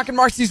play Brock and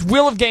Marci's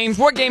Wheel of Games.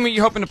 What game are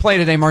you hoping to play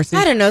today, Marci?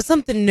 I don't know,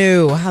 something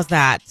new. How's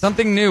that?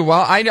 Something new.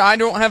 Well, I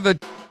don't have a...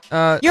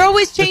 You're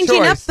always the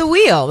changing up choice. the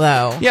wheel,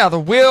 though. Yeah, the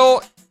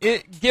wheel,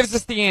 it gives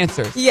us the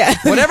answers. Yeah.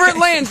 Whatever it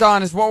lands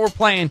on is what we're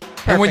playing.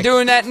 And we're Perfect.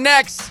 doing that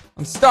next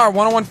on Star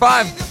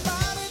 1015.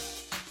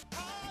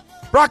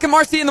 Brock and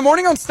Marci in the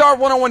morning on Star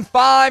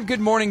 1015. Good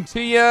morning to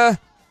you.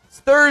 It's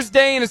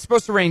Thursday and it's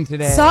supposed to rain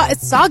today.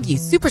 It's soggy,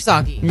 super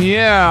soggy.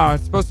 Yeah,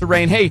 it's supposed to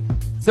rain. Hey,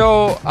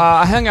 so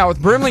I hung out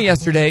with Brimley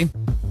yesterday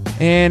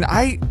and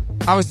I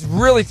was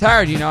really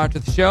tired, after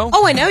the show.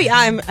 Oh, I know. Yeah,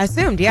 I'm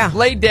assumed. Yeah.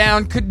 Laid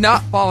down, could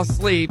not fall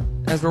asleep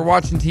as we're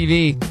watching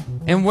TV.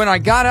 And when I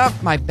got up,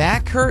 my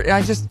back hurt.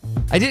 I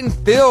didn't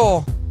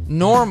feel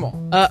normal.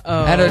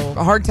 Uh-oh. I had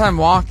a hard time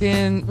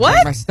walking. What?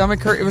 Like, my stomach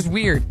hurt. It was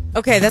weird.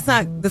 Okay, that's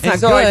not And good.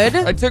 so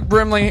I took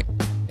Brimley,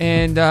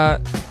 and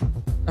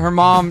her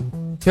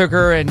mom took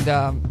her, and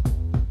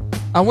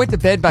I went to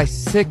bed by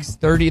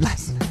 6:30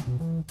 last night.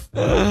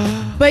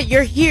 But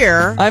you're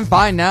here, I'm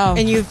fine now.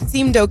 and you've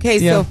seemed okay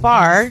Yeah. so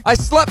far. I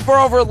slept for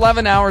over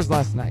 11 hours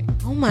last night.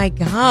 Oh my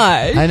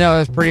god! I know, it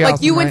was pretty Like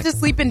awesome. you went right? to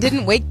sleep and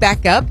didn't wake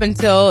back up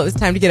until it was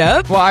time to get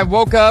up. Well, I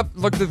woke up,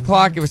 looked at the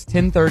clock. It was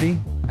 10:30.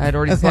 I had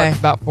already Okay. slept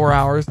about 4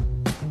 hours.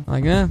 I'm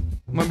like,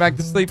 went back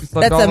to sleep and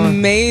slept That's all the way.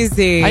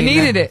 amazing. I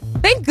needed it.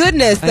 Thank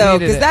goodness, I though, needed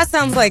because it. that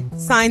sounds like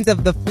signs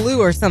of the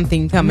flu or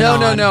something coming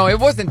on. No. It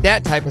wasn't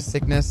that type of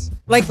sickness.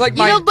 Like, It's like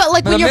you know, but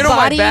like the when your middle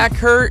body, of my back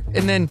hurt,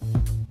 and then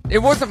it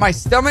wasn't my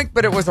stomach,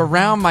 but it was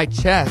around my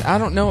chest. I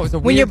don't know. It was a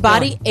when weird your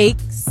body feeling.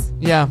 aches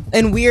Yeah,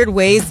 in weird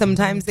ways,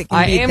 sometimes it can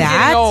I be am that.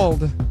 getting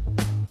old.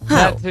 Huh.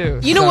 That too.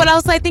 You know So- what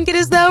else I think it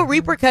is though?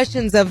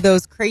 Repercussions of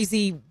those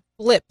crazy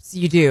flips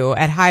you do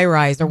at high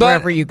rise or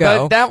wherever you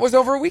go. But that was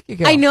over a week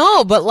ago. I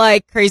know, but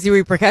like crazy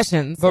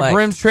repercussions. But like,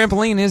 Brim's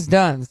trampoline is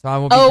done, so I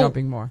will be Oh.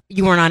 jumping more.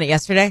 you weren't on it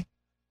yesterday?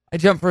 I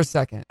jumped for a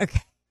second.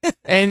 Okay.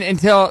 And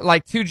until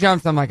like 2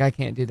 jumps, I'm like, I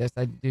can't do this.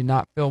 I do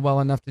not feel well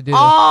enough to do this.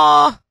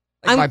 Oh,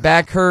 Like, my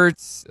back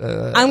hurts.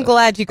 I'm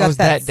glad you I got was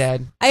that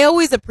dead. I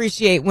always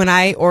appreciate when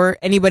I or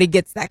anybody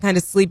gets that kind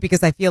of sleep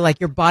because I feel like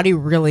your body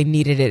really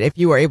needed it if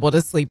you were able to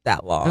sleep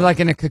that long. I'm like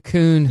in a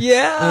cocoon.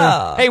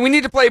 Yeah. Hey, we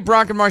need to play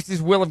Brock and Marci's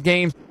Wheel of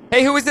Games.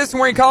 Hey, who is this and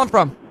where are you calling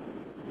from?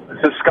 This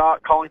is Scott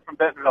calling from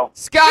Bentonville.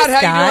 Scott, how you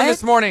Scott. doing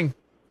this morning?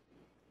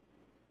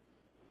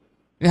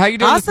 How you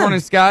doing this Awesome. morning,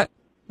 Scott?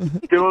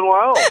 Doing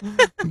well.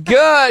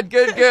 Good.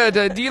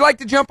 Do you like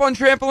to jump on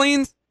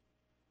trampolines?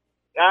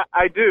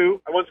 I do.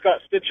 I once got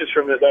stitches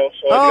from it, though,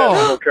 so I Oh. got to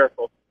be real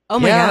careful. Oh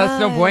my Yeah, god. that's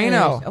no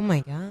bueno. Oh my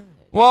god.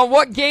 Well,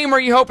 what game are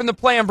you hoping to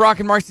play on Brock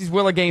and Marcy's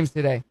Wheel of Games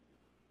today?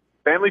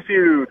 Family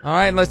Feud. All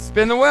right, let's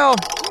spin the wheel.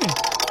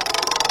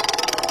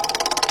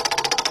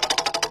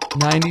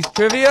 90s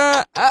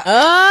trivia.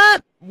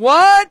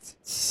 What?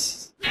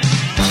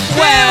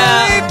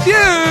 Well, Family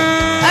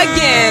Feud.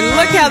 again,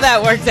 look how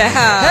that worked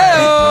out.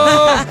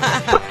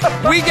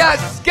 Hey-o. We got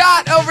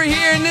Scott over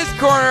here in this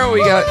corner. We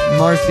got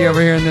Marcy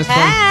over here in this one.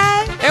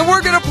 Hey, And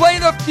we're going to play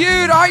the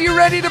feud. Are you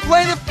ready to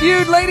play the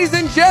feud, ladies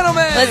and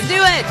gentlemen? let's do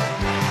it.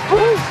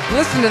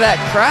 Listen to that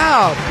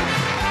crowd.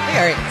 We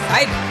are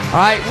excited. All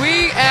right,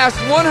 we asked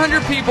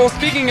 100 people,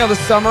 speaking of the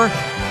summer,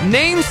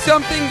 name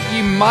something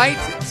you might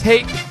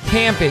take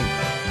camping.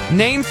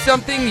 Name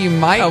something you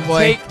might Oh, boy.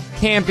 take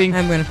camping.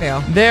 I'm gonna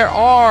fail. There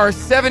are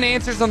 7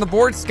 answers on the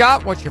board.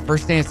 Scott, what's your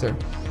first answer?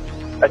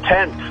 A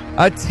tent.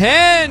 A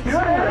tent.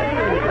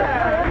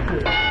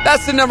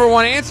 That's the number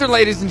 1 answer,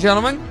 ladies and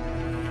gentlemen.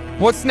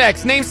 What's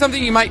next? Name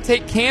something you might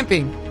take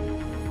camping.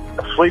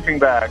 A sleeping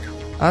bag.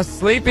 A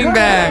sleeping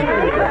bag.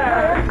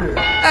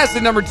 That's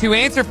the number 2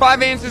 answer.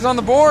 5 answers on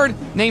the board.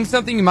 Name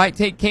something you might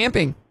take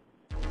camping.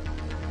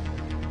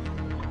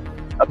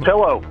 A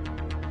pillow.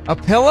 A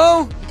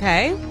pillow?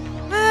 Okay.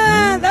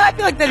 I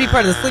feel like that'd be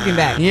part of the sleeping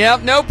bag.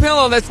 Yep, no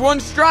pillow. That's 1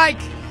 strike.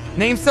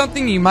 Name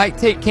something you might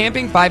take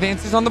camping. 5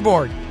 answers on the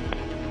board.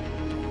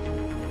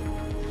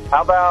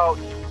 How about,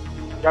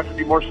 you have to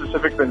be more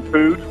specific than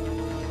food?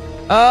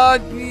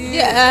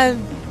 Yeah.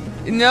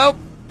 Nope.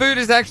 Food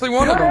is actually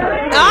one of them.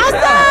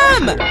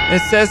 Awesome.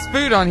 It says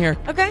food on here.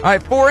 Okay. All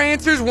right, 4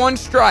 answers, 1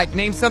 strike.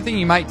 Name something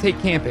you might take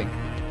camping.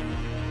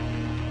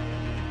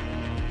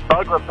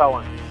 Bug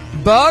repellent.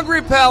 Bug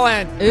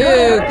repellent.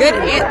 Ooh, good.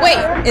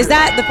 Wait, is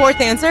that the 4th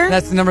answer?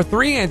 That's the number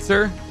 3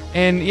 answer.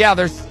 And yeah,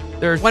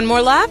 there's One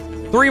more left?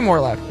 3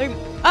 more left.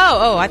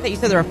 Oh, I thought you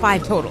said there were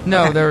 5 total.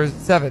 No, Okay. there's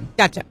 7.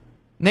 Gotcha.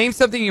 Name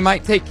something you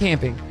might take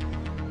camping.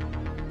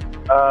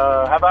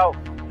 How about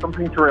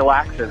something to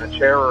relax in, a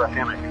chair or a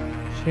hammock?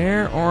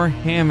 Chair or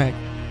hammock?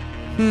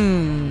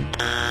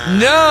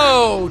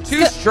 No,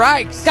 2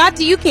 strikes. Scott,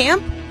 do you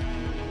camp?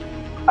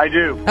 I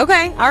do.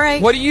 Okay, all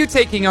right. What are you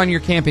taking on your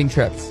camping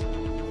trips?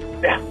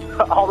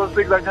 All those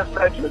things I just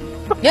mentioned.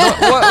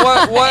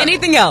 What?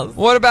 Anything else?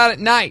 What about at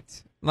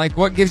night? Like,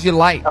 what gives you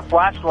light? A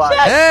flashlight.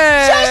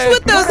 Hey! Shush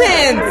with those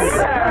hints.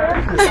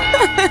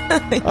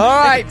 All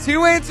right,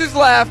 2 answers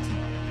left,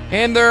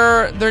 and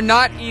they're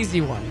not easy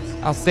ones.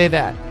 I'll say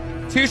that.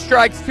 2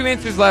 strikes, 2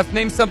 answers left.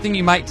 Name something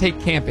you might take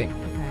camping.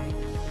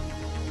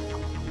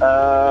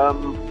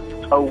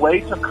 A way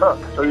to cook.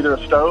 So either a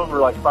stove or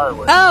like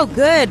firewood. Oh,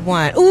 good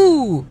one.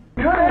 Ooh.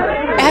 It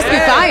has to be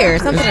fire.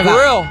 Something It's a about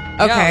grill.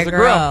 Okay, Yeah, it's a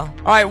grill. All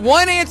right,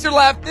 1 answer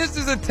left. This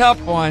is a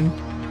tough one,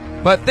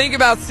 but think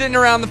about sitting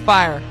around the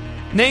fire.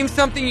 Name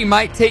something you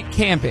might take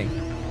camping.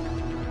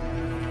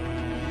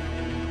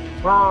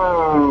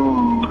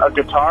 A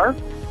guitar.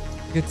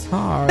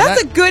 Guitar.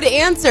 That's a good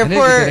answer that is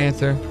for a good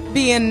answer.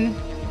 being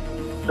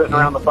Sitting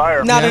around the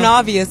fire. not Yeah. an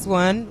obvious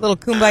one. Little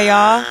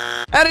kumbaya.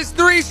 That is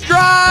 3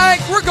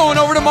 strikes. We're going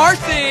over to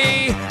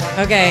Marcy.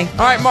 Okay.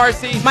 All right,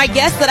 Marcy. My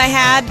guess that I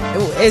had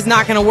is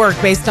not going to work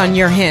based on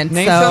your hint.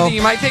 Name so something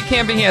you might take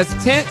camping. He has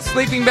tent,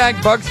 sleeping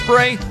bag, bug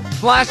spray,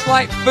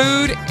 flashlight,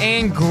 food,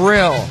 and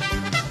grill.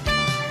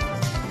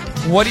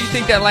 What do you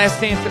think that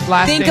last answer?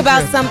 think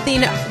about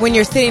something when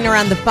you're sitting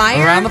around the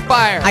fire. Around the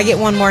fire. I get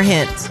one more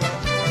hint.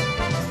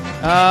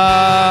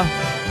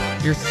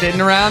 You're sitting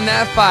around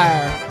that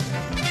fire,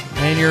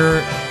 and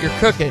you're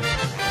cooking.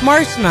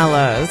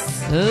 Marshmallows.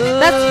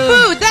 That's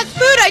food. That's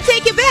food. I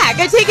take it back.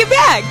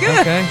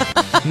 Good. Okay.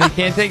 And you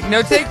can't take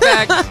no take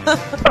back. Yeah,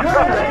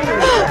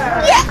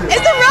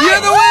 is it right? You're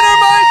the winner,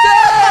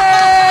 Marcy!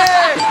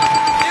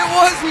 It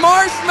was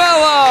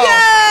marshmallow.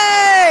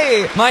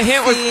 Yay! My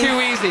hint was See? too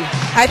easy.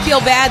 I feel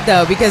bad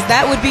though because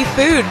that would be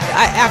food.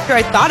 After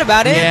I thought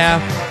about it. Yeah.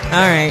 All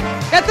right.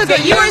 That's okay.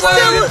 So you are you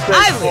still.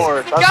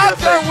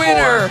 Scott's our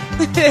winner.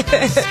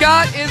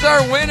 Scott is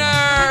our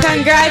winner.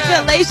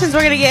 Congratulations.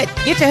 We're gonna get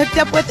you hooked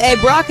up with a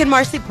Brock and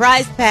Marcy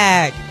prize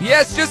pack.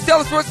 Yes, just tell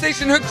us what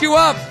station hooked you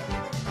up.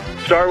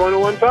 Star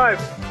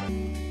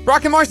 1015.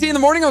 Brock and Marcy in the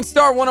morning on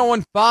Star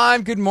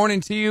 1015. Good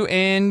morning to you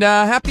and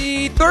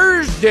happy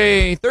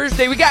Thursday.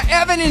 We got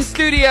Evan in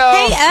studio.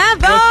 Hey,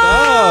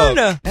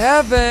 Evan.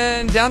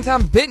 Evan,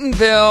 downtown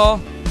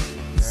Bentonville.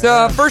 It's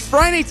first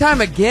Friday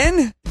time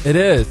again. It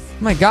is.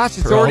 Oh my gosh,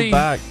 it's We're all already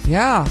back.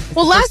 Yeah.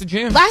 Well, it's the 1st of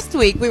June. last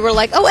week we were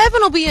like, oh,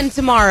 Evan will be in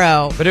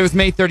tomorrow. But it was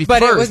May 31st.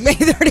 But it was May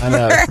 31st. I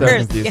know, it's so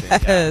confusing.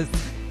 Yes.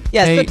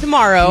 Yes, Hey, so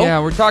tomorrow.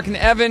 Yeah, we're talking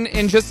to Evan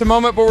in just a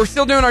moment, but we're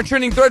still doing our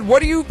trending thread.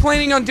 What are you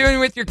planning on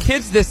doing with your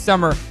kids this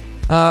summer?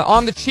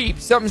 On the cheap,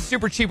 something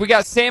super cheap. We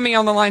got Sammy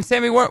on the line.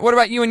 Sammy, what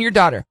about you and your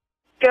daughter?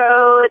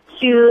 Go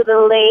to the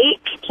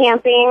lake,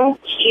 camping.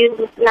 She's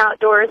an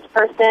outdoors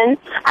person.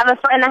 I have a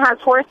friend that has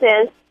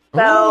horses,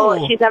 so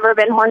Ooh. she's never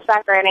been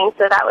horseback riding,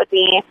 so that would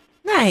be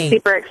Nice.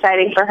 super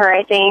exciting for her,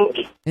 I think.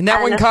 And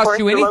that wouldn't of cost course,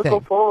 you the anything.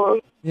 local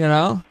pools. You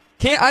know?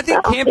 I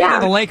think Oh, camping yeah.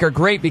 on the lake are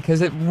great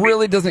because it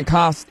really doesn't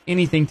cost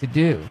anything to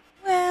do.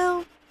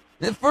 Well,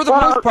 For the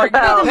Well, most part, so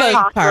you're not the paying,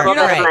 most costs a part,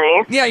 little bit right. of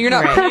money. yeah, you're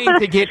not Right. paying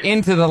to get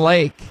into the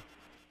lake.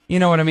 You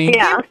know what I mean?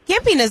 Yeah.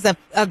 camping is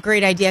a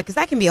great idea because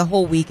that can be a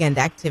whole weekend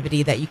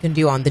activity that you can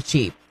do on the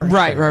cheap. for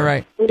Right, sure.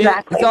 right.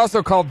 Exactly. It's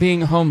also called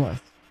being homeless.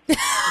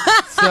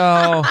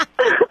 So,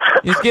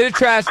 you just get a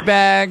trash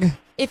bag.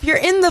 If you're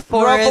in the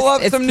forest, Rumble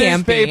up it's some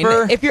camping.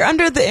 newspaper. If you're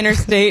under the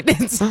interstate,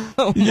 it's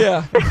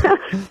Yeah.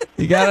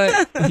 You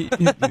gotta,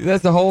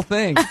 that's the whole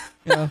thing.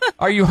 You know?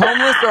 Are you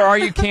homeless or are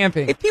you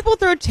camping? If people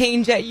throw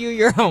change at you, you're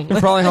You're homeless.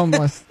 probably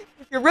homeless.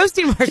 If you're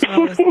roasting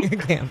marshmallows,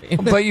 you're camping.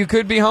 But you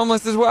could be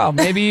homeless as well.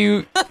 Maybe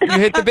you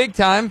hit the big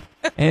time,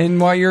 and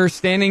while you're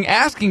standing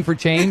asking for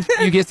change,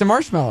 you get some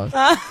marshmallows.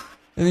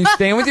 And you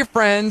stand with your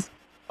friends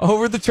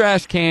over the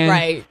trash can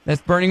Right. that's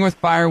burning with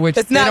fire, which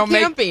It's they not don't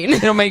camping. make.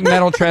 They don't make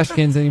metal trash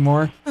cans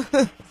anymore.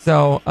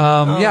 So,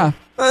 yeah.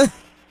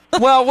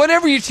 Well,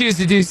 whatever you choose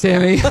to do,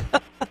 Sammy,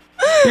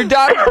 your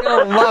daughter's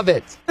gonna love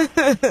it.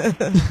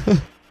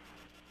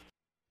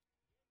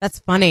 That's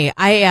funny.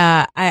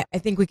 I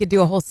think we could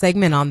do a whole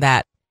segment on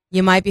that.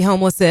 You might be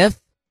homeless if,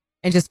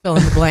 and just fill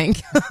in the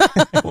blank.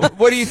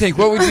 What do you think?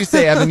 What would you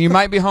say, Evan? You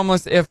might be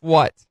homeless if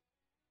what?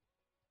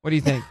 What do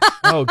you think?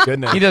 Oh,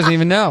 goodness. He doesn't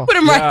even know. Put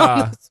him right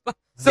Yeah. on the spot.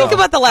 Think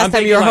about the last I'm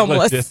time you were thinking,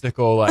 homeless.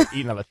 Logistical, like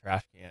eating out of the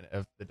trash can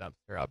of the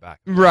dumpster out back.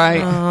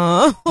 Right.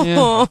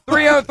 Oh.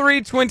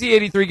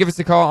 303-2083. Give us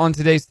a call on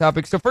today's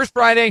topic. So first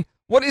Friday,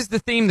 what is the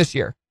theme this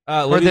year?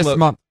 Or Living this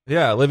month?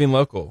 Yeah, living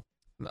local.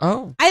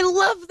 Oh. I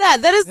love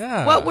that. That is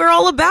Yeah. what we're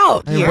all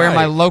about I here. wear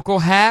my local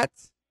hat.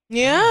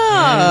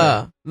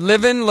 Yeah.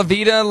 Living La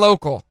Vida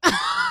Local.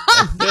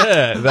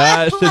 Yeah,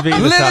 that should be the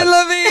Living top.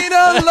 La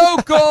Vida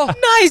Local.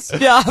 Nice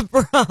job,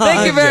 Ron.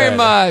 Thank you very good.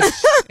 much.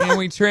 And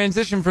we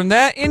transition from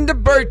that into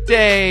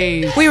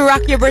birthdays. We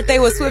rock your birthday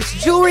with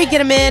Swift's jewelry. Get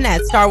them in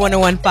at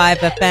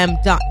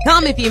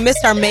star1015fm.com. If you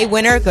missed our May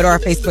winner, go to our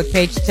Facebook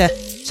page to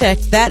check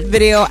that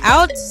video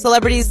out.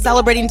 Celebrities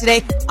celebrating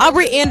today.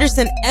 Aubrey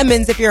Anderson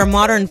Emmons, if you're a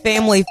Modern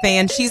Family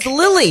fan. She's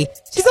Lily.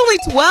 She's only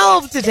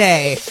 12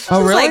 today. Oh, She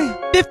was really?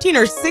 like 15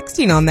 or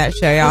 16 on that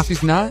show, y'all. No,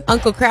 she's not?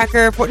 Uncle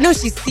Cracker. No,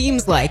 she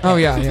seems like Oh,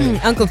 it. yeah.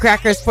 Uncle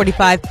Cracker is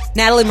 45.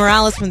 Natalie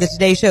Morales from the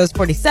Today Show is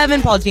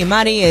 47. Paul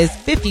Giamatti is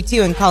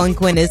 52. And Colin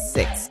Quinn is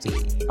 60.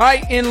 All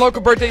right, in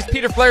local birthdays,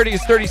 Peter Flaherty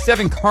is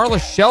 37. Carla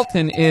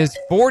Shelton is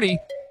 40.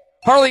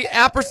 Harley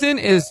Apperson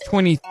is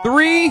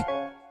 23.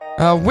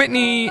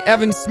 Whitney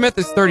Evans Smith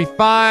is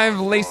 35.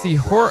 Lacey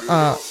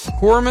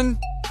Horman.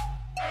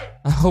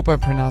 I hope I'm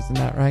pronouncing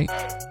that right.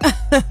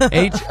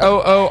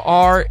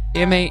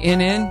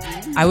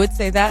 Hoormann. I would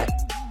say that.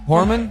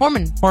 Horman?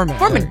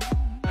 Horman.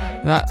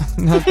 Not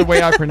the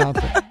way I pronounce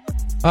it.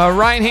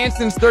 Ryan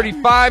Hansen's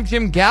 35.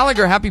 Jim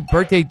Gallagher, happy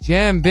birthday,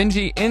 Jim.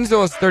 Benji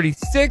Enzo is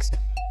 36.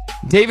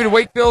 David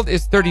Wakefield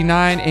is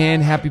 39.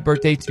 And happy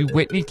birthday to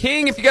Whitney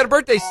King. If you got a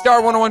birthday,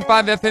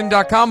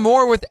 star1015fm.com.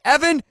 More with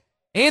Evan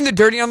and the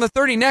Dirty on the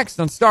 30 next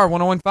on Star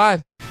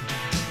 1015.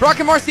 Brock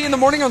and Marci in the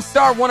morning on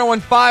Star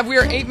 1015. We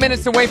are 8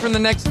 minutes away from the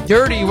next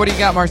Dirty. What do you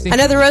got, Marci?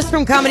 Another roast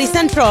from Comedy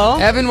Central.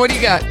 Evan, what do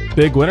you got?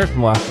 Big winner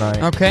from last night.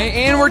 Okay,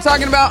 and we're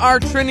talking about our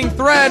trending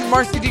thread.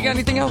 Marci, do you got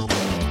anything else?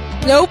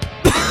 Nope.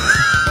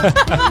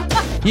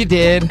 You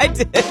did. I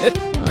did.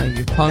 Oh,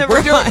 you punk. Never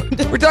We're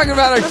mind. talking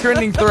about our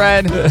trending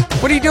thread.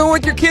 What are you doing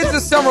with your kids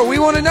this summer? We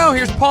want to know.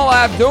 Here's Paula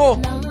Abdul.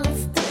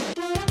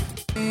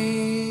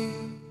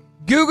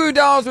 Goo Goo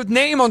Dolls with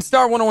Name on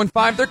Star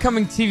 1015. They're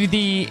coming to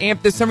the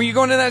AMP this summer. You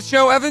going to that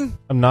show, Evan?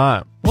 I'm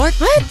not. What?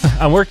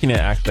 I'm working it,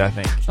 actually, I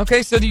think.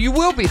 Okay, so you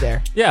will be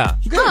there. Yeah.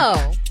 Good. Oh.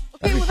 That'd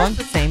Okay, be well, fun. that's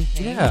the same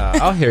thing. Yeah,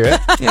 I'll hear it.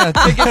 Yeah,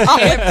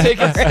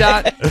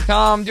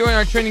 amptickets.com, doing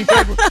our training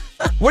thread.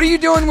 What are you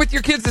doing with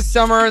your kids this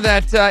summer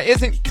that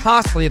isn't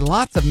costly?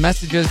 Lots of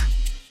messages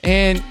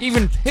and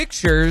even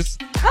pictures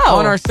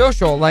on our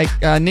social. Like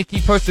Nikki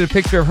posted a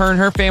picture of her and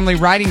her family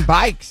riding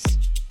bikes.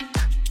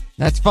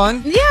 That's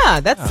fun.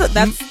 Yeah, that's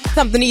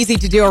something easy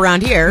to do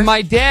around here.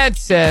 My dad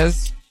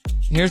says,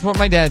 here's what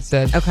my dad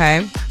said.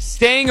 Okay.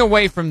 Staying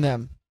away from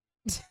them.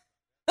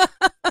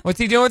 What's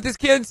he doing with his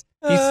kids?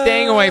 He's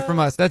staying away from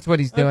us. That's what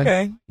he's doing.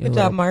 Okay. You Good job,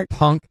 little Mark.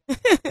 Punk.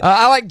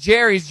 I like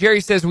Jerry's.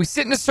 Jerry says, we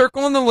sit in a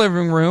circle in the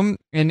living room,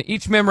 and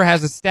each member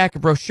has a stack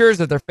of brochures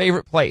of their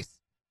favorite place.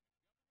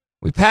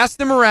 We pass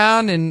them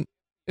around and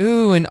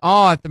ooh and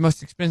awe at the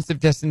most expensive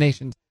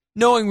destinations,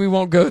 knowing we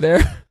won't go there.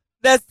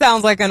 That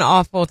sounds like an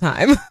awful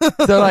time.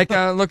 So, like,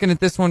 looking at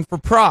this one for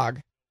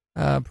Prague.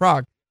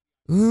 Prague.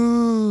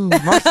 Ooh,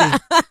 Marci.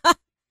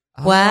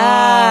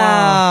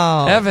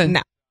 Wow. Evan.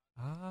 No.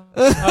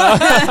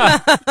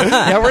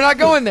 Yeah, we're not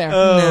going there.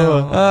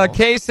 Oh.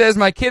 Kay says,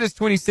 my kid is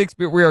 26,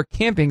 but we are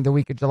camping the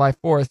week of July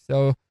 4th,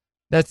 so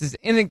that's as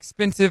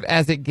inexpensive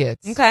as it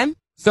gets. Okay.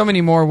 So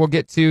many more we'll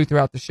get to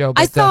throughout the show.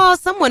 But, I saw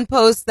someone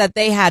post that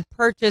they had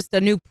purchased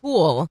a new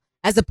pool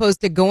as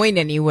opposed to going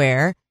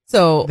anywhere.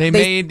 So They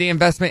made the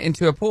investment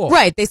into a pool.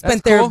 right. They spent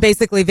That's their cool.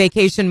 basically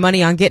vacation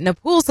money on getting a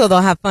pool, so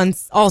they'll have fun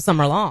all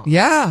summer long.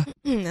 Yeah.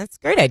 That's a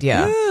great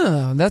idea.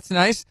 Yeah, that's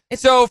nice.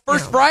 So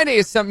First yeah. Friday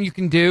is something you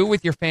can do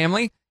with your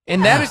family,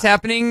 and that is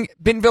happening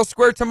Bentonville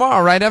Square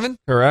tomorrow, right, Evan?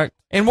 Correct.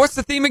 And what's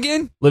the theme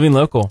again? Living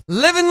local.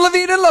 Living La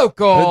Vida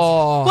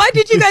Local. Why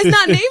did you guys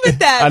not name it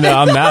that? I know.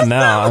 I'm mad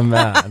now. I'm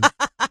mad.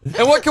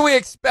 And what can we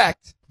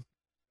expect?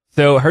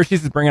 So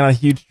Hershey's is bringing out a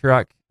huge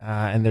truck,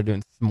 and they're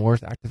doing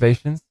s'mores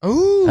activations.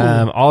 Ooh.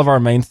 All of our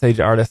main stage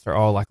artists are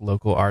all like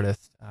local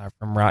artists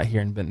from right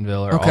here in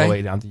Bentonville or all Okay. the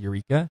way down to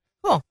Eureka.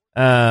 Cool.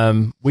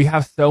 We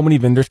have so many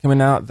vendors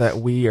coming out that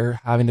we are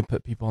having to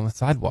put people on the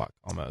sidewalk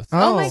almost.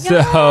 Oh my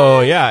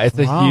So yeah, it's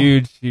Wow. a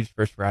huge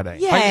First Friday.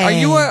 Yeah. Are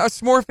you a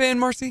s'more fan,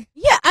 Marcy?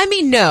 Yeah, I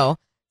mean, no.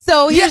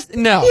 So here's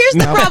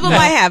the problem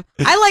I have.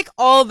 I like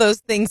all those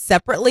things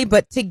separately,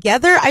 but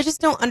together, I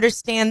just don't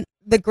understand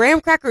the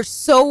graham cracker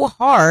so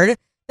hard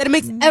that it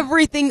makes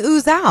everything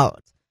ooze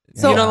out.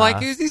 So you don't like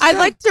Uzi? I'd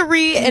like to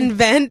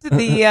reinvent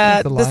the That's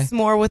a the lie.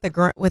 s'more with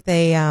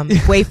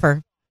a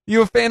wafer.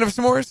 You a fan of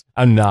s'mores?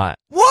 I'm not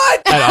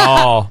What? at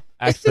all.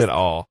 Actually, at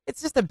all. It's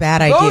just a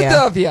bad Both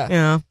idea. of you.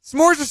 Yeah,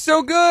 S'mores are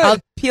so good. I'll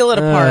peel it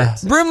apart.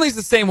 Brimley's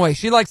the same way.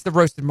 She likes the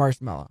roasted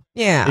marshmallow.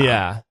 Yeah.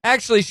 Yeah.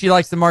 Actually, she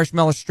likes the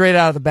marshmallow straight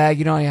out of the bag.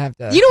 You don't even have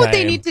to. You know what they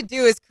Same. need to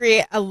do is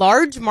create a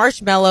large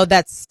marshmallow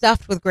that's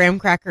stuffed with graham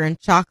cracker and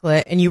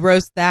chocolate, and you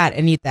roast that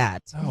and eat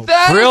that. Oh,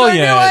 That is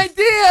brilliant. our new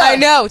idea. I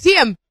know,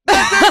 TM.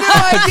 That's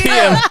our new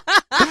idea.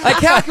 Like,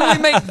 how can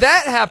we make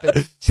that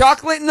happen?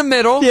 Chocolate in the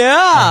middle. Yeah,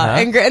 Uh-huh.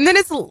 and then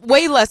it's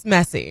way less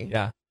messy.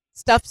 Yeah.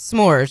 Stuffed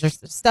s'mores or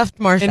stuffed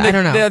And marshmallow. I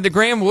don't know. The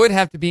graham would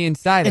have to be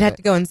inside It'd of have it.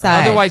 to go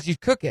inside. Otherwise, you'd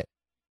cook it.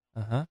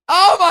 Uh-huh.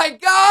 Oh, my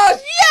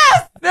gosh.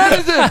 Yes. That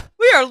is it.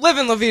 We are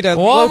living La Vida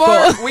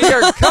Walmart, local. we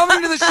are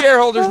coming to the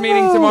shareholders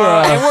meeting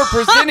tomorrow, and we're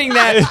presenting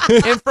that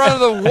in front of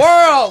the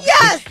world.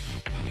 Yes.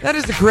 That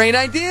is a great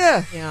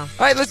idea. Yeah. All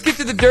right, let's get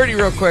to the dirty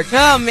real quick.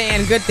 Oh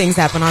man, good things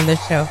happen on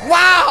this show.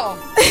 Wow.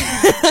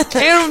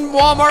 In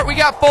Walmart, we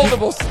got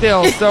foldables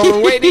still, so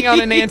we're waiting on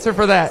an answer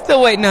for that.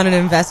 Still waiting on an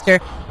investor.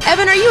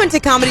 Evan, are you into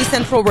Comedy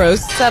Central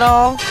roasts at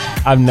all?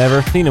 I've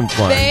never seen him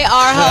one. They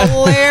are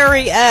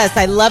hilarious.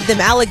 I love them.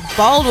 Alec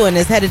Baldwin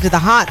is headed to the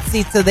hot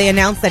seat, so they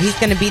announced that he's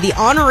going to be the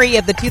honoree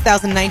of the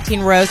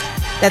 2019 roast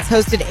that's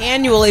hosted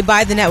annually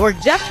by the network.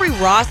 Jeffrey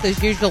Ross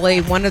is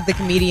usually one of the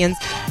comedians.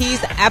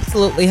 He's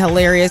absolutely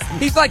hilarious.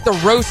 He's like the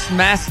roast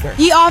master.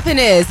 He often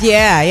is.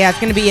 Yeah. It's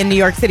going to be in New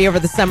York City over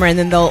the summer, and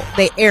then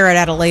they air it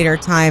at a later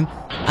time.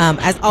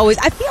 As always,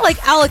 I feel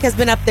like Alec has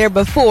been up there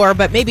before,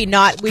 but maybe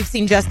not. We've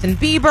seen Justin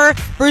Bieber,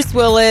 Bruce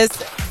Willis,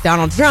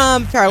 Donald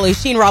Trump, Charlie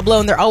Sheen, Rob Lowe,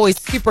 and they're always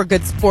super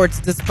good sports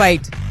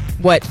despite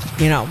what,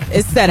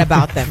 is said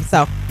about them.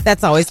 So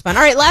that's always fun.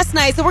 All right, last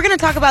night, so we're going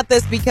to talk about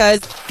this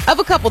because of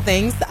a couple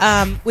things.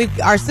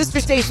 Our sister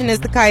station is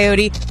the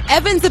Coyote.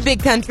 Evan's a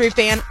big country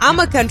fan. I'm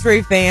a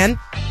country fan.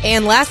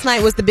 And last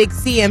night was the big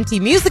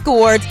CMT Music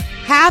Awards.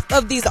 Half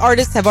of these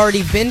artists have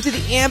already been to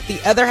the AMP.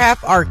 The other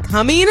half are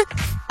coming.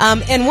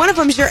 And one of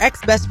them is your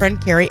ex-best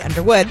friend, Carrie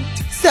Underwood.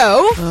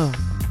 So, I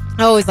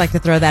always like to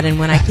throw that in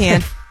when I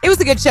can. It was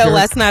a good show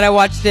last night. I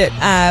watched it,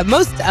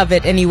 most of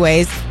it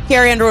anyways.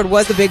 Carrie Underwood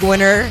was a big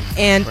winner.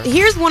 And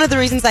here's one of the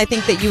reasons I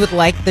think that you would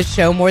like the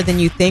show more than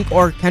you think,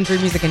 or country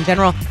music in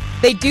general.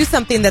 They do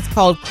something that's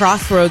called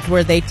Crossroads,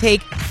 where they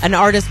take an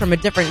artist from a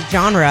different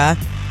genre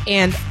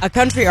and a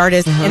country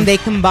artist, and they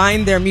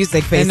combine their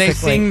music, basically. And they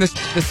sing the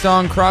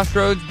song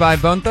Crossroads by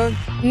Bone Thugs?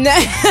 No.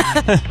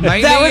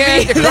 That would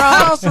be the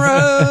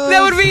crossroads.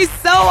 That would be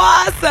so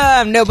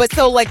awesome. No, but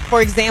so like,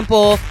 for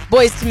example,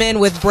 Boyz II Men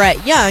with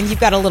Brett Young, you've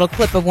got a little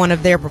clip of one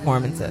of their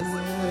performances.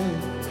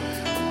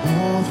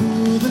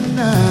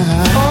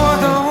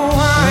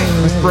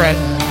 It's Brett.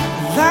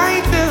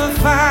 Light the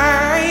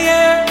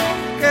fire,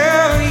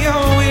 girl,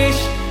 your wish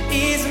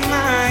is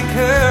my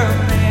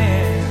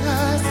command.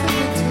 I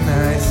submit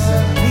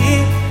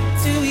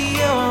to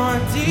your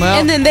dear. Well,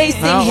 And then they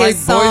sing I don't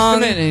his like Boyz II song.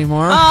 Men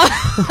anymore.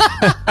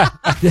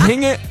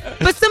 Dang it.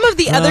 But some of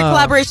the other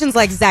collaborations,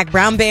 like Zach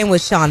Brown Band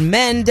with Shawn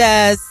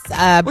Mendes,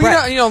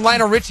 Well,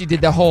 Lionel Richie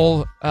did the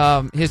whole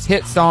his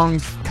hit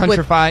songs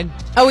Countrified.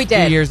 Oh, he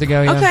did. 2 years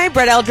ago. Yeah. Okay,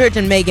 Brett Eldridge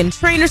and Megan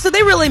Trainor. So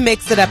they really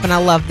mix it up, and I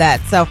love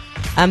that. So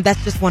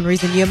that's just one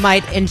reason you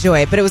might enjoy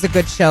it. But it was a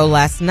good show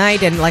last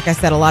night, and like I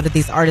said, a lot of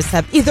these artists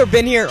have either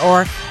been here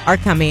or are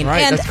coming.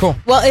 Right, and, that's cool.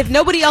 Well, if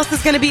nobody else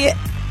is going to be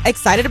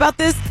excited about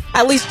this,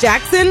 at least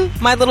Jackson,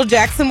 my little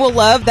Jackson, will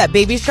love that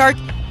Baby Shark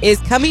is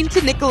coming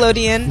to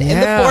Nickelodeon in the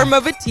Yeah. form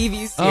of a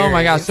TV series. Oh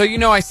my gosh! So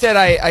I said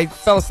I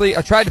fell asleep.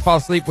 I tried to fall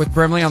asleep with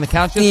Brimley on the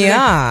couch yesterday.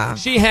 Yeah.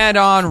 She had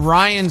on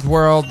Ryan's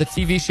World, the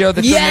TV show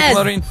that's Yes.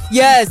 on Nickelodeon.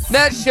 Yes.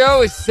 That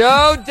show is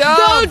so dumb.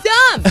 So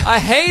dumb. I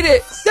hate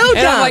it. So and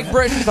dumb. I'm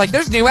like, she's like,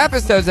 there's new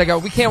episodes. I go,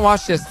 we can't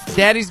watch this.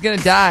 Daddy's gonna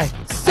die.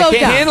 So I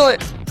can't dumb. handle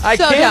it. I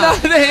So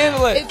cannot dumb.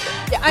 handle it.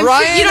 I'm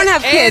sure you don't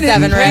have kids,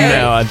 Evan, right?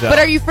 No, I don't. But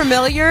are you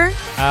familiar?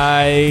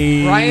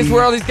 Ryan's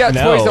World, he's got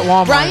toys at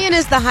Walmart. Ryan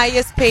is the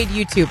highest paid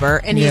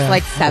YouTuber, and he's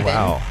like 7.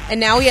 wow. And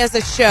now he has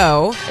a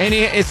show. And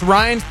it's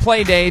Ryan's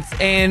Playdates,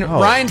 and Oh.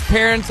 Ryan's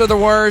parents are the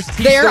worst.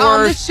 He's They're the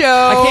on the worst. show.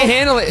 I can't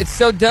handle it. It's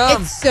so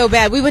dumb. It's so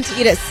bad. We went to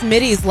eat at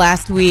Smitty's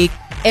last week,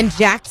 and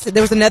Jackson,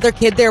 there was another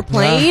kid there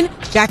playing.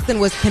 Jackson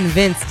was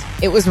convinced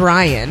it was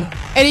Ryan.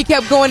 And he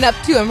kept going up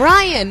to him,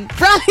 Ryan.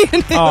 It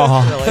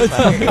was really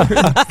funny.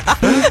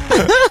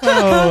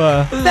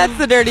 That's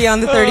the dirty on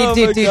the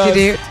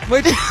 32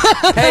 Which,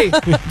 hey,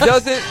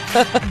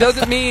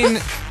 doesn't mean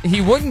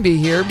he wouldn't be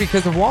here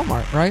because of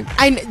Walmart, right?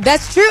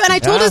 That's true. And I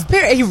told his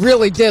parents, he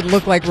really did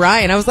look like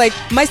Ryan. I was like,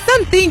 my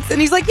son thinks,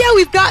 and he's like, yeah,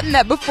 we've gotten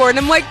that before. And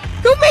I'm like,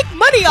 go make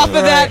money off of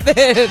that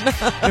then.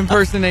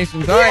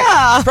 Impersonations. All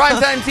right.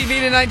 Primetime TV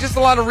tonight, just a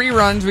lot of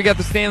reruns. We got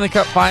the Stanley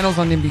Cup Finals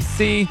on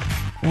NBC.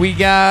 We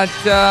got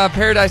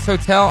Paradise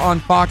Hotel on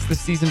Fox, the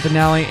season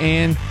finale,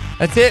 and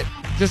that's it.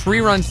 Just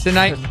reruns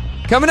tonight.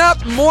 Coming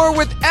up, more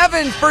with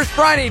Evan, First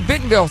Friday,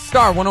 Bentonville,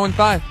 Star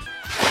 101.5.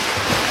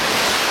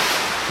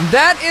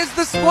 That is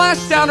the Splash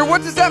Sounder.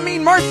 What does that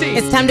mean, Marci?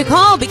 It's time to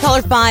call. Be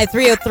caller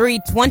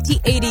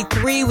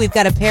 5-303-2083. We've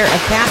got a pair of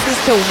passes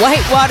to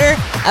Whitewater,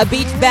 a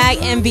beach bag,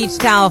 and beach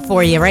towel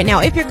for you right now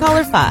if you're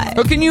caller 5.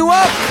 Hooking you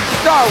up,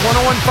 Star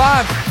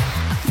 101.5.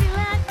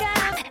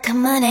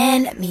 Come on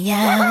and let me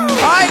out. All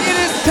right, it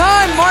is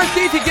time,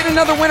 Marci, to get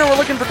another winner. We're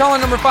looking for caller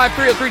number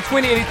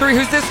 5-303-2083.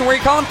 Who's this and where are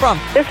you calling from?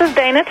 This is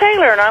Dana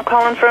Taylor, and I'm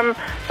calling from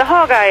the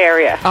Hogeye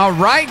area. All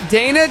right,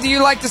 Dana, do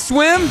you like to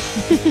swim?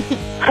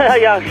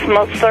 Yes,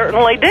 most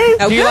certainly do.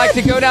 Do you like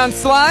to go down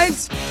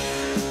slides?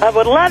 I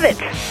would love it.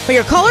 But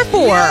you're caller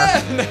 4.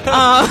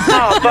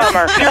 Oh,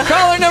 bummer. You're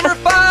caller number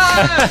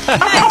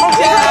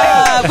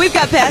 5. We've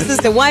got passes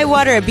to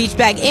Whitewater, a beach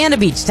bag, and a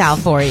beach towel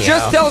for you.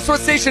 Just tell us what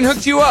station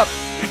hooked you up.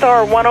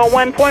 Star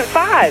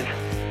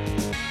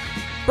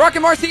 101.5. Brock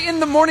and Marci in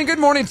the morning. Good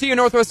morning to you,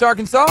 Northwest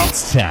Arkansas.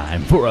 It's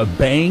time for a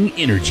Bang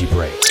Energy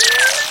Break.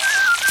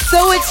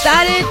 So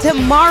excited.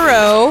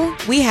 Tomorrow,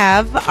 we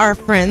have our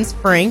friends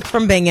Frank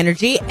from Bang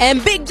Energy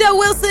and Big Joe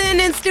Wilson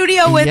in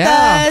studio with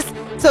us.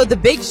 So the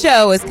big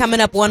show is coming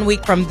up 1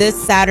 week from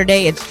this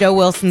Saturday. It's Joe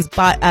Wilson's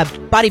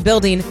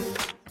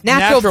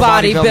Natural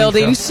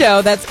bodybuilding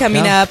show that's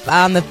coming up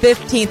on the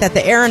 15th at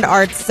the Aaron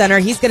Arts Center.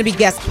 He's going to be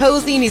guest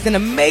posing. He's in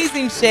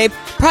amazing shape.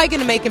 Probably going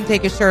to make him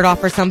take his shirt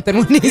off or something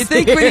when he's You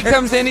think here. when he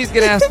comes in, he's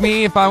going to ask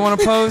me if I want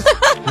to pose?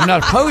 I'm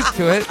not opposed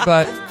to it,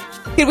 but...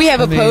 Could we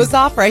have a pose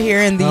off right here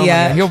in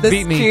the, he'll the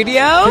beat me.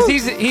 studio?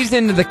 Because he's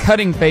into the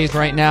cutting phase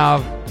right now.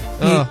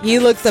 He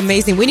looks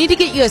amazing. We need to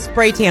get you a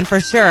spray tan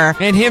for sure.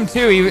 And him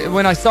too.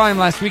 When I saw him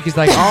last week, he's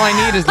like, all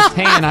I need is a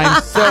tan.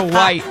 I'm so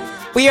white.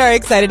 We are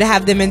excited to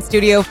have them in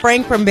studio.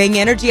 Frank from Bang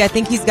Energy, I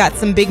think he's got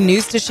some big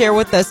news to share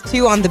with us,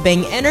 too, on the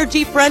Bang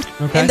Energy front.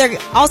 Okay. And they're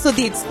also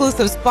the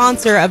exclusive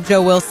sponsor of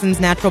Joe Wilson's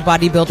Natural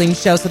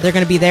Bodybuilding Show, so they're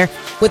going to be there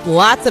with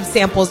lots of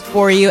samples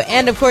for you.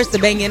 And, of course, the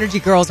Bang Energy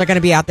girls are going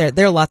to be out there.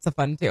 They're lots of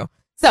fun, too.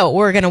 So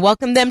we're going to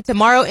welcome them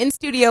tomorrow in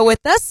studio with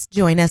us.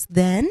 Join us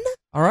then.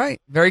 All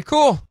right. Very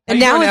cool. And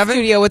now in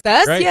studio with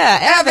us, Great.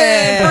 yeah,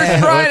 Evan.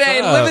 First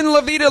Friday, What's up? Living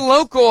La Vida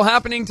Local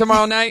happening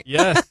tomorrow night.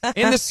 Yes.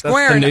 In the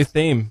square. That's the new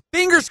theme.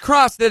 Fingers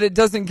crossed that it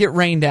doesn't get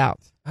rained out.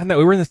 I know.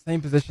 We were in the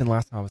same position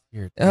last time I was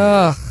here.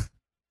 Ugh.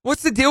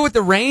 What's the deal with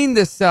the rain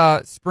this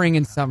spring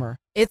and summer?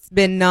 It's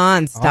been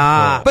nonstop.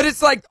 Awful. But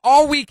it's like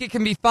all week it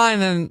can be fine,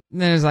 and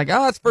then it's like,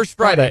 oh, it's First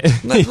Friday.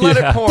 Friday. Let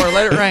it Yeah. pour,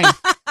 let it rain.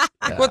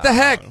 Like, what the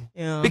heck?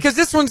 Yeah. Because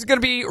this one's going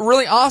to be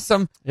really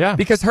awesome. Yeah.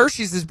 Because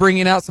Hershey's is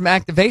bringing out some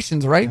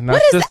activations, right? And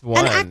What that's is just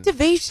one. an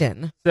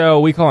activation? So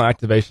we call an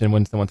activation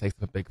when someone takes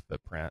up a big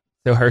footprint.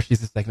 So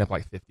Hershey's is taking up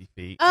like 50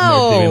 feet. And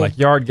Oh. they're doing like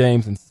yard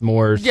games and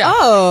s'mores. Yeah.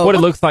 Oh. What it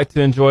looks like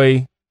to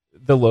enjoy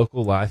the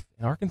local life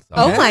in Arkansas.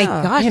 Oh, Yeah. my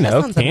gosh. You that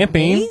know, sounds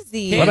camping,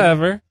 amazing.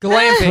 whatever.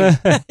 Glamping.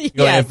 Glamping.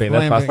 Yes, That's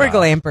my glamping. we're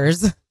style.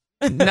 glampers.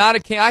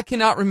 I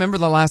cannot remember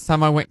the last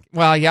time I went.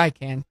 Well, yeah, I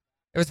can.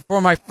 It was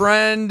for my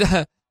friend.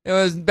 It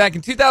was back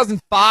in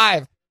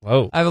 2005,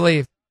 Whoa. I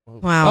believe.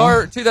 Wow.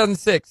 Or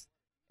 2006.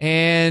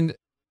 And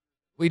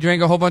we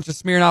drank a whole bunch of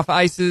Smirnoff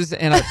ices,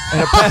 and I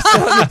passed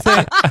out in the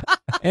tent.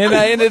 And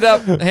I ended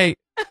up, hey,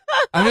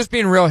 I'm just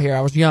being real here.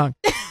 I was young.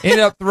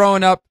 Ended up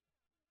throwing up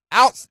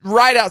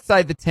right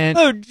outside the tent.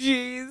 Oh,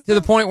 jeez. To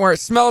the point where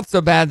it smelled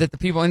so bad that the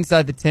people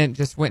inside the tent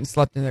just went and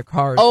slept in their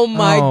cars. Oh,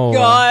 my Oh.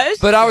 gosh.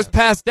 But I was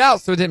passed out,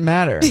 so it didn't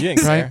matter. You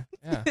didn't right? care.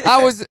 Yeah.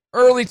 I was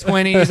early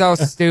 20s. I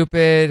was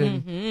stupid.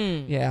 And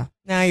Mm-hmm. yeah.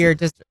 Now you're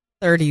just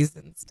 30s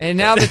and stuff. And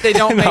now that they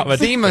don't make Not much.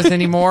 Zimas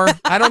anymore,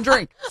 I don't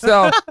drink.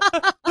 So,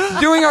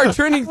 doing our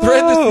trending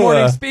thread this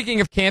morning,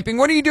 speaking of camping,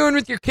 what are you doing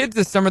with your kids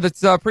this summer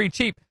that's pretty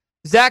cheap?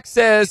 Zach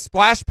says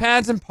splash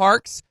pads and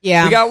parks.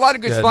 Yeah. We got a lot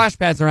of good Good. splash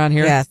pads around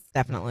here. Yes,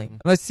 definitely.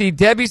 Let's see.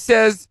 Debbie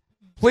says,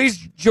 please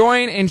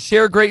join and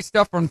share great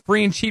stuff on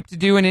Free and Cheap to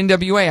Do in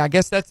NWA. I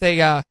guess that's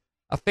a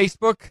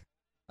Facebook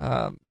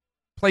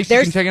place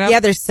you can check it out.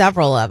 Yeah, there's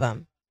several of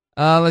them.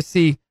 Let's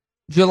see.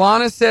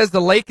 Jelana says the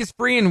lake is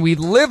free and we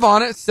live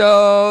on it,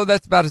 so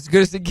that's about as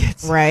good as it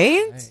gets.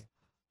 Right?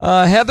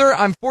 Heather,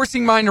 I'm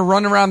forcing mine to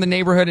run around the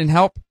neighborhood and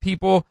help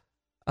people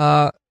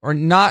or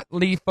not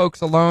leave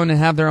folks alone and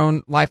have their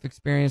own life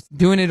experience.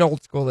 Doing it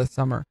old school this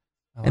summer.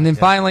 And then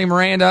finally,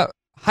 Miranda,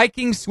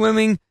 hiking,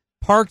 swimming,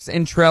 parks,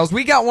 and trails.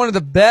 We got one of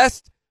the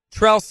best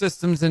trail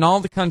systems in all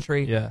the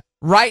country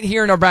right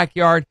here in our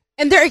backyard.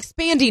 And they're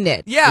expanding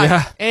it.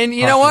 Yeah. And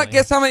you know what?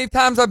 Guess how many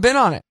times I've been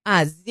on it?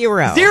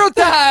 0. 0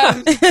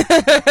 times.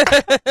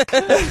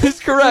 That's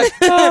correct.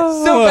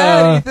 So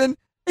bad, Ethan.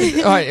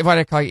 All right, why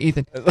did I call you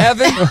Ethan?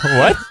 Evan.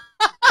 What?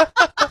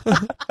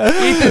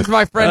 Ethan's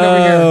my friend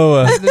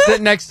over here.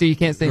 Sitting next to you. You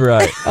can't see.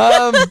 Right.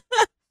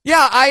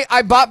 Yeah,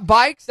 I bought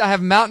bikes. I have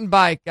a mountain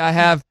bike. I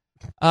have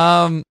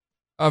a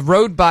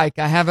road bike.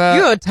 I have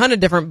You have a ton of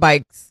different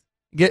bikes.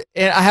 I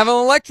have an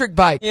electric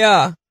bike.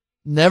 Yeah.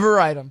 Never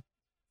ride them.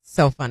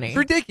 So funny. It's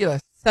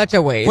ridiculous. Such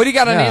a waste. What do you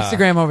got on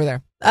Instagram over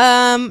there?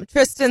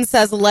 Tristan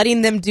says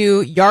letting them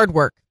do yard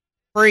work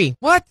free.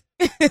 What?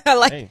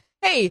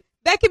 Hey,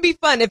 that could be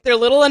fun if they're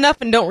little enough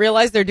and don't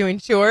realize they're doing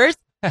chores.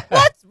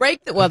 Let's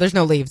rake the, well, there's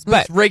no leaves, but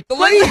let's rake the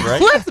leaves.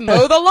 Let's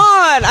mow the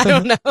lawn. I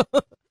don't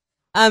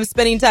know.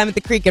 Spending time at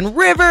the creek and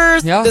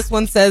rivers. Yeah. This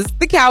one says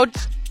the couch.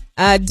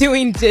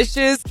 Doing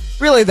dishes.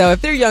 Really though,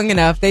 if they're young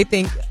enough, they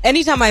think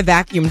anytime I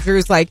vacuum,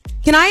 Drew's like,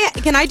 "Can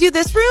I do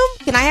this room?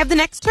 Can I have the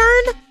next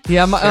turn?"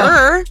 Yeah,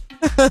 sure.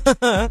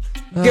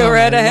 Go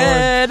right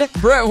ahead.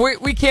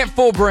 We can't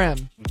fool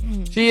Brim.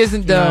 She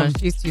isn't dumb. No,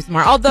 she's too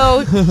smart.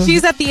 Although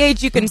she's at the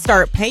age you can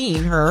start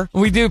paying her.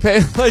 We do pay.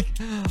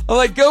 I'm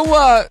like,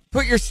 go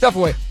put your stuff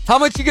away. How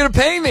much you gonna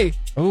pay me?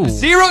 Ooh.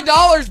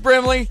 $0,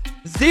 Brimley.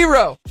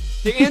 0.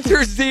 The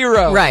answer's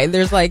 0. Right.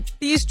 There's like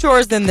these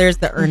chores, then there's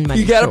the earn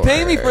money. You gotta chores.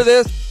 pay me for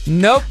this.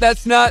 Nope, this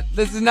is not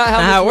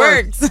how this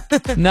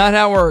works. Not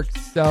how it works.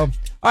 So, all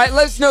right,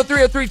 let us know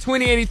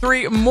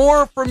 303-2083.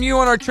 More from you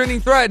on our trending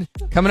thread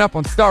coming up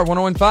on Star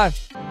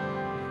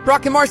 101.5.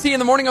 Brock and Marci in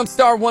the morning on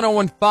Star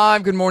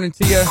 101.5. Good morning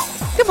to you.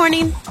 Good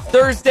morning.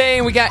 Thursday,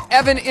 and we got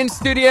Evan in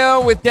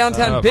studio with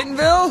downtown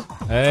Bentonville.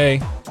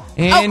 Hey.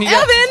 And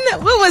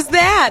Evan, what was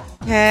that?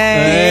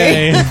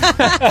 Hey.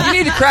 You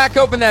need to crack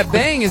open that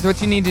bang is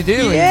what you need to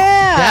do.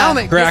 Yeah. Down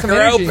it. Crack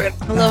her open.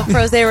 A little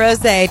Froze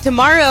Rose.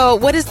 Tomorrow,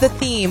 what is the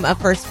theme of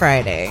First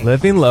Friday?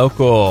 Living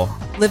local.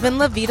 Living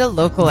La Vida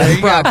Local, as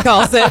Brock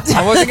calls it.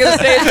 I wasn't going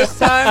to say it this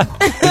time.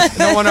 I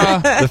don't want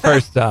to, The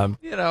first time.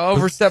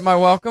 overstep my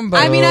welcome.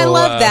 But I mean, I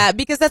love that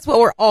because that's what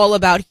we're all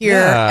about here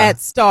at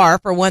Star,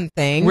 for one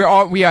thing. we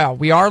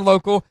are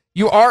local.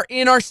 You are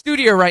in our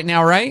studio right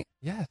now, right?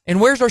 Yes. And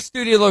where's our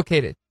studio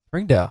located?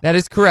 Springdale. That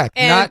is correct.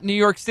 And- Not New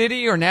York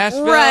City or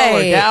Nashville or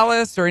Right.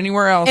 Dallas or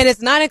anywhere else. And it's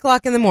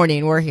 9:00 in the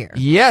morning. We're here.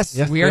 Yes,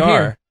 Yes, we we are are.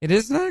 here. It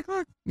is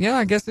 9:00. Yeah,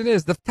 I guess it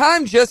is. The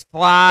time just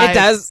flies. It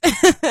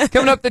does.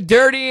 Coming up the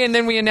dirty, and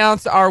then we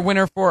announce our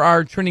winner for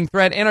our trending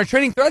thread. And our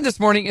trending thread this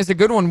morning is a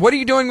good one. What are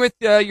you doing with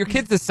your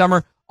kids this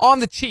summer on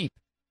the cheap,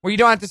 where you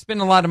don't have to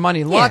spend a lot of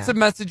money? Lots of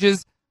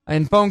messages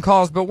and phone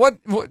calls. But what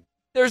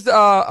there's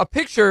a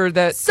picture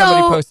that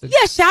somebody posted.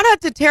 Yeah, shout out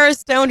to Tara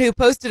Stone who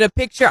posted a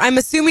picture. I'm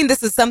assuming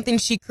this is something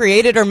she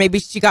created or maybe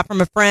she got from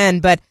a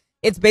friend, but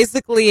it's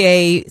basically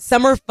a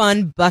summer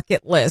fun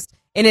bucket list.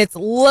 And it's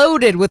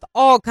loaded with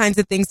all kinds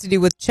of things to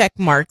do with check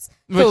marks.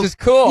 Which is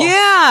cool.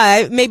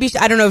 Yeah. Maybe,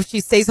 I don't know if she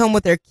stays home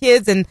with their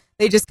kids and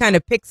they just kind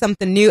of pick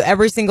something new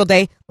every single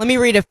day. Let me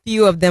read a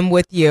few of them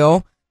with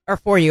you, or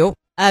for you.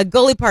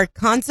 Gully Park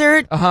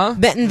concert.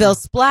 Bentonville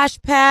splash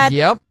pad.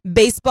 Yep.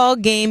 Baseball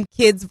game,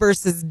 kids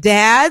versus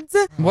dads.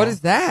 What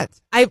is that?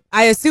 I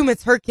assume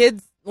it's her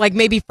kids, like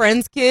maybe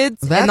friends'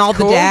 kids, That's and all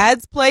cool. the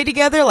dads play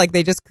together. Like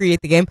they just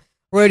create the game.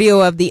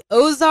 Rodeo of the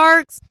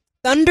Ozarks.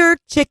 Thunder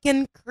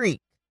Chicken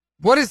Creek.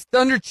 What is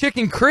Thunder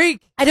Chicken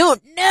Creek? I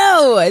don't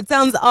know. It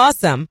sounds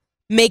awesome.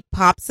 Make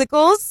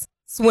popsicles,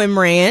 swim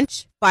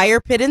ranch, fire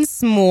pit and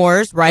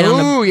s'mores right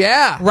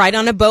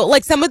on a boat.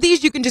 Like some of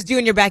these you can just do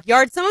in your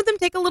backyard. Some of them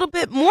take a little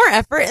bit more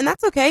effort, and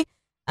that's okay.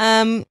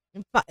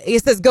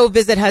 It says go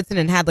visit Hudson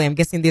and Hadley. I'm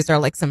guessing these are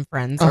like some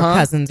friends or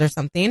cousins or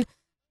something.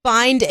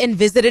 Find and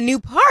visit a new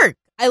park.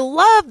 I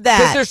love that.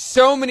 Because there's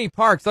so many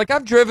parks. Like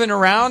I've driven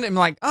around and I'm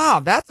like,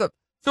 that's a.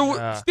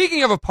 So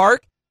speaking of a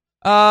park,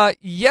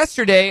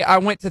 yesterday I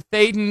went to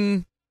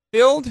Thaden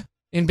Field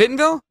in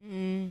Bentonville.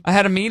 I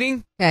had a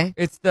meeting. Okay.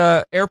 It's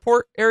the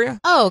airport area.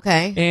 Oh,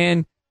 okay.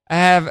 And I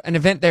have an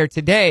event there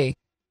today,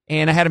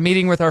 and I had a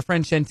meeting with our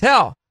friend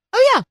Chantel.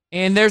 Oh yeah.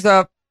 And there's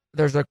a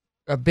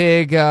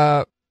big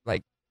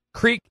like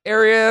creek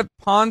area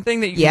pond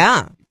thing that you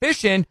can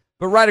fish in,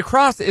 but right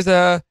across is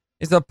a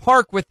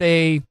park with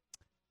a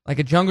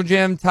jungle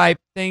gym type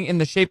thing in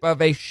the shape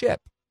of a ship.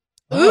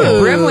 Ooh.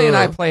 Brimley and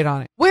I played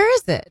on it. Where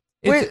is it?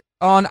 It's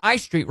on I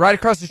Street, right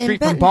across the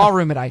street from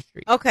Ballroom at I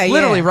Street. Okay,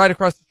 literally right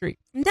across the street.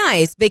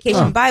 Nice.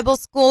 Vacation Bible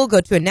School, go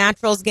to a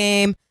naturals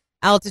game,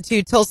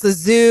 Altitude Tulsa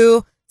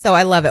Zoo. So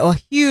I love it. A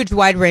huge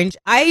wide range.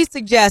 I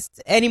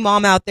suggest any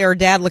mom out there or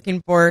dad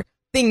looking for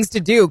things to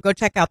do, go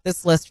check out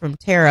this list from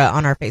Tara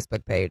on our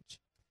Facebook page.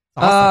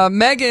 Awesome.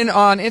 Megan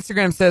on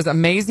Instagram says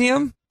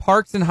Amazium,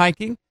 parks and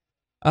hiking,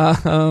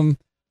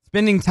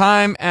 spending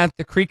time at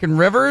the creek and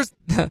rivers,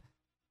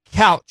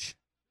 couch.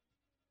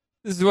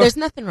 This is There's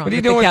nothing wrong What are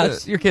you with doing the with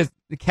couch. your kids?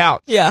 The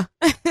couch. Yeah.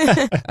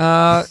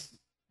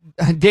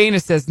 Dana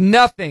says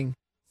nothing.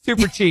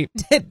 Super cheap.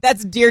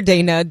 That's dear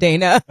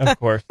Dana. Of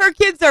course. Her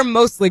kids are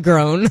mostly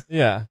grown.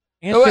 Yeah.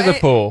 And she has a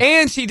pool.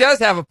 And she does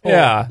have a pool.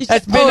 Yeah.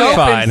 That's been open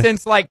fine.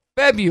 since like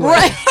February.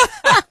 Right.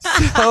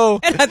 So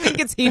And I think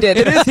it's heated.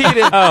 it is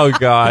heated. Oh,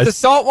 gosh. It's a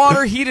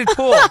saltwater heated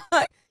pool.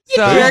 You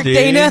So- jerk,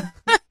 Dana.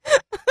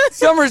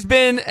 Summer's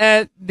been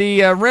at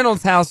the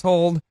Reynolds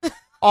household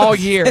all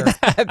year.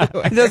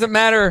 It doesn't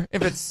matter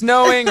if it's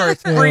snowing or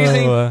it's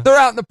freezing. They're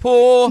out in the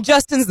pool.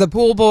 Justin's the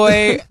pool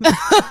boy.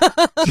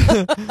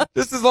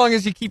 Just as long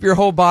as you keep your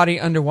whole body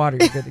underwater,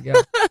 you're good to go.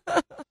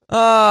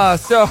 Wow.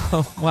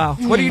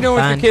 What are you doing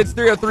with your Fun. kids?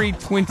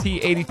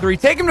 303-2083.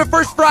 Take them to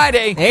First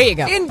Friday. There you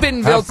go. In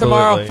Bentonville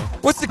tomorrow. Absolutely.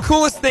 What's the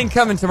coolest thing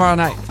coming tomorrow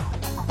night?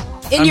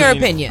 In your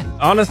opinion.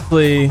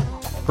 Honestly,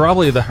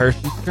 probably the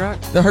Hershey's truck.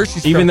 The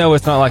Hershey's Even truck. though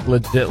it's not like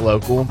legit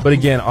local. But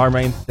again, our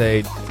main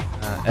stage,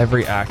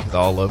 every act is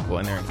all local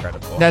and they're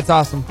incredible. That's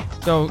awesome.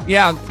 So,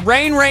 yeah,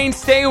 rain,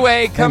 stay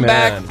away. Come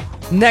Amen.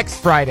 back next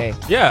Friday.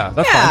 Yeah,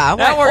 that's Yeah, fine.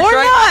 That works, or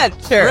right?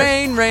 not. Sure.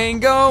 Rain,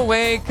 go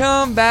away.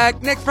 Come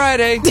back next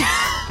Friday.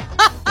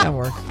 That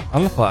works.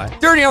 On the fly.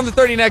 Dirty on the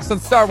 30 next on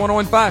Star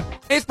 101.5.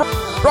 It's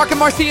Brock and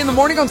Marci in the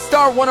morning on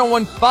Star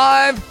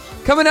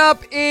 101.5. Coming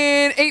up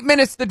in 8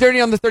 minutes, the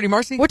Dirty on the 30.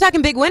 Marci? We're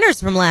talking big winners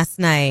from last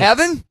night.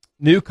 Evan?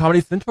 New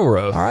Comedy Central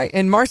roast. All right.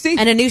 And Marci?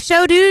 And a new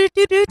show. Do.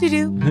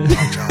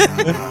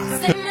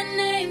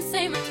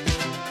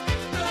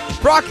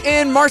 Brock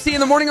and Marci in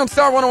the morning on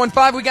Star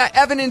 101.5. We got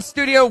Evan in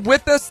studio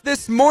with us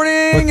this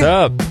morning. What's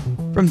up?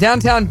 From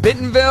downtown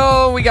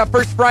Bentonville. We got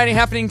First Friday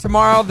happening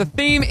tomorrow. The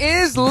theme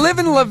is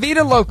Livin' La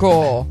Vida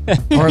Local.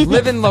 Or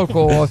Livin'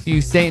 Local if you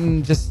say it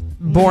in just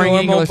boring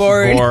Normal, English.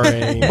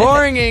 Boring.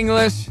 Boring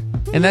English.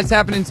 And that's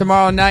happening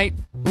tomorrow night.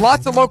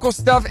 Lots of local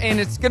stuff, and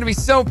it's going to be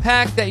so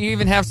packed that you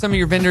even have some of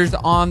your vendors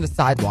on the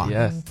sidewalk.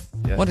 Yes.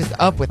 What is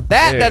up with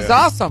that? Yeah. That's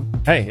awesome.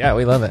 Hey, yeah,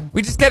 we love it.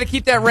 We just got to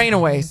keep that rain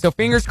away. So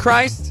fingers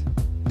crossed,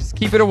 just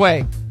keep it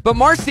away. But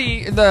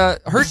Marci, the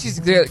Hershey's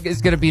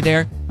is going to be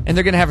there, and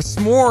they're going to have a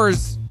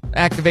s'mores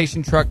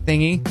activation truck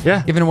thingy.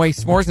 Yeah. Giving away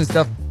s'mores and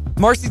stuff.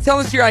 Marci, tell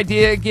us your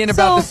idea again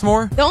about the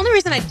s'more. The only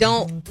reason I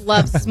don't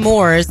love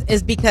s'mores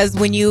is because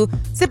when you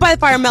sit by the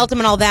fire, melt them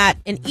and all that,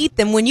 and eat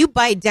them, when you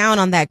bite down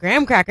on that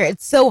graham cracker,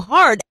 it's so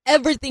hard.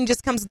 Everything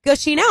just comes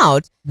gushing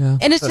out. Yeah.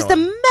 And it's just a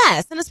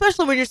mess. And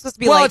especially when you're supposed to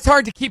be Well, it's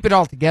hard to keep it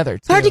all together, too.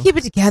 It's hard to keep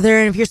it together.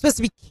 And if you're supposed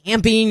to be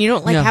camping, you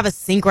don't have a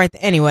sink right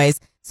there. Anyways,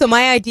 so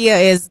my idea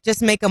is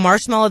just make a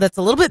marshmallow that's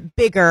a little bit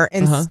bigger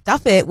and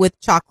stuff it with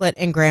chocolate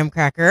and graham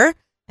cracker.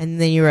 And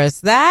then you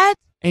roast that.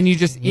 And you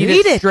just eat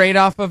it straight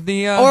off of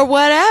the... or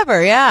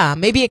whatever, yeah.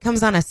 Maybe it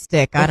comes on a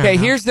stick. I don't know. Okay,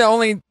 here's the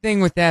only thing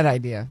with that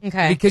idea.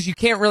 Okay. Because you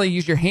can't really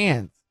use your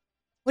hands.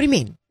 What do you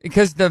mean?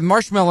 Because the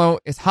marshmallow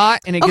is hot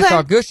and it gets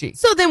all gushy.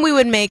 So then we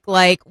would make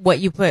like what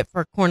you put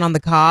for corn on the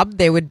cob.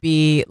 They would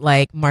be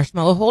like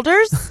marshmallow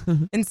holders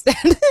instead.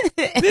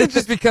 It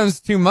just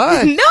becomes too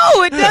much.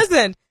 No, it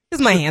doesn't.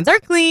 Because my hands are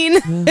clean.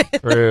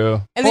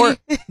 True. And Or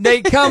then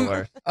they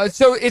come...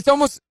 so it's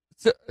almost...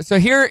 So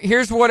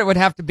here's what it would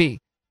have to be.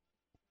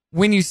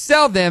 When you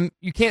sell them,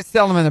 you can't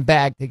sell them in a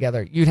bag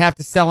together. You'd have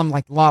to sell them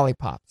like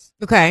lollipops.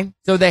 Okay.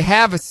 So they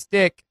have a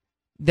stick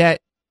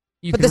that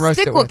you But can the roast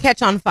stick it will with.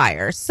 catch on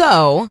fire.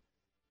 So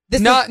this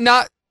Not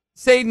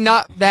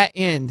that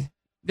end.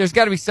 There's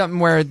got to be something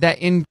where that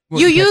end.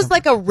 you use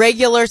like a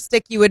regular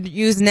stick you would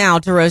use now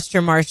to roast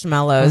your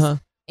marshmallows.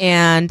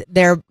 And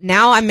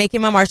now I'm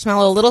making my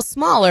marshmallow a little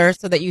smaller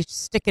so that you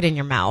stick it in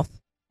your mouth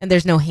and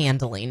there's no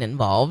handling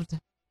involved.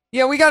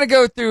 Yeah, we got to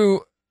go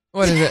through.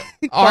 What is it?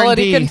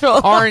 Quality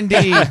control.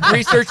 R&D,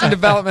 research and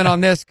development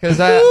on this because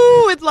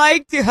Who would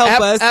like to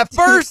help us? At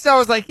first, I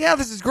was like, "Yeah,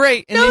 this is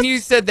great," and then you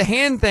said the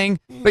hand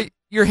thing, but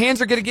your hands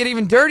are going to get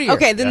even dirtier.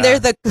 Okay, then they're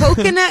the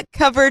coconut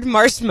covered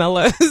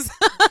marshmallows.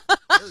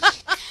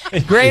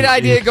 Great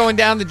idea going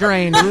down the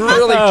drain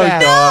really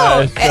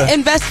fast. No,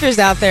 investors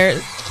out there,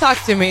 talk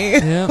to me.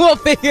 Yeah. We'll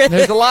figure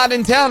There's this. a lot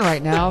in town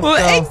right now. Well,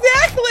 so-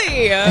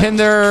 exactly. And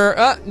their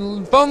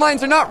phone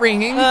lines are not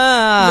ringing.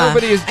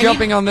 Nobody is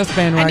jumping on this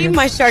bandwagon. I need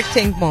my Shark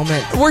Tank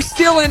moment. We're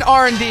still in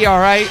R&D, all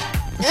right?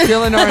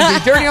 Still in R&D.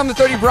 Dirty on the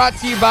 30 brought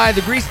to you by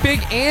the Grease Pig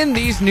and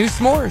these new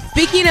s'mores.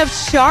 Speaking of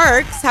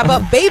sharks, how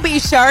about Baby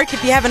Shark?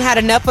 If you haven't had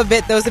enough of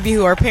it, those of you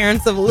who are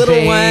parents of little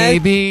ones.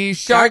 Baby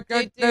Shark.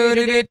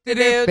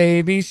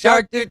 Baby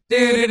Shark.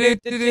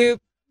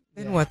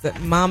 Then what's it?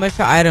 Mama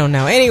Shark? I don't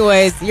know.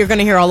 Anyways, you're going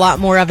to hear a lot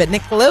more of it.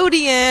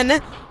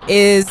 Nickelodeon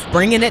is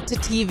bringing it to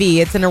TV.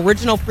 It's an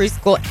original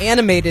preschool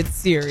animated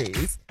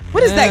series.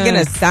 What is that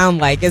going to sound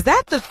like? Is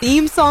that the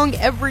theme song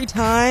every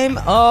time?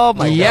 Oh,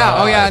 my God. Oh,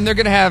 yeah. And they're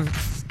going to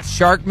have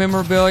shark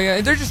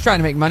memorabilia. They're just trying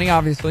to make money,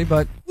 obviously,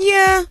 but...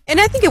 Yeah. And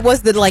I think it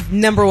was the,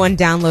 number one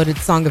downloaded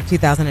song of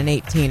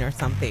 2018 or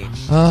something.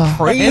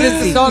 Crazy. And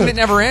it's a song that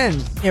never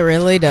ends. It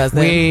really doesn't.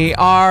 We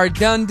are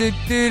done.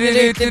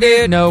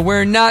 No,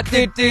 we're not.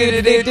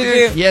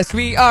 Yes,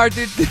 we are.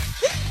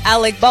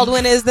 Alec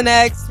Baldwin is the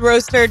next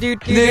roaster.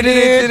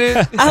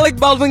 Alec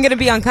Baldwin going to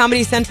be on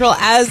Comedy Central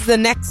as the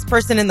next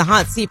person in the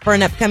hot seat for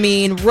an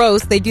upcoming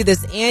roast. They do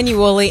this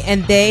annually,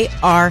 and they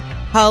are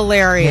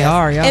hilarious. They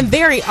are, yeah. And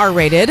very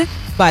R-rated,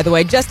 by the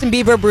way. Justin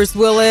Bieber, Bruce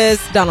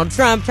Willis, Donald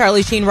Trump,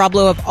 Charlie Sheen, Rob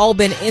Lowe have all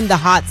been in the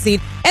hot seat.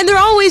 And they're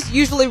always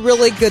usually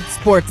really good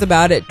sports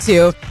about it,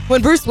 too.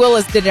 When Bruce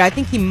Willis did it, I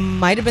think he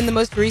might have been the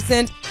most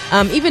recent.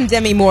 Even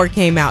Demi Moore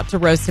came out to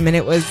roast him, and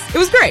it was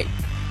great.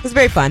 It was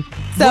very fun.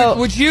 So,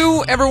 would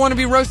you ever want to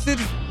be roasted?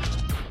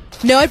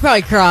 No, I'd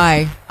probably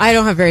cry. I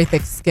don't have very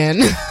thick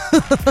skin.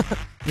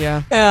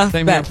 Yeah.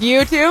 Same here.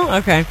 You too?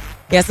 Okay.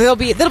 Yeah, so they'll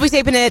be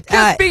taping it.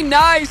 Just be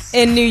nice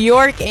in New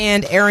York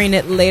and airing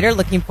it later.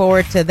 Looking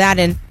forward to that.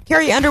 And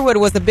Carrie Underwood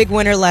was a big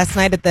winner last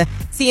night at the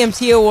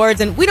CMT Awards.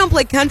 And we don't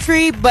play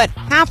country, but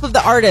half of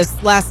the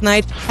artists last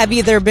night have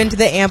either been to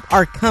the AMP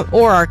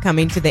or are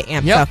coming to the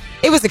AMP. Yep. So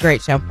it was a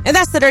great show. And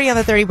that's the Dirty on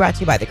the 30 brought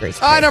to you by the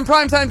Grace. All right, on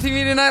Primetime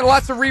TV tonight,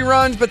 lots of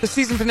reruns, but the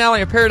season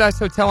finale of Paradise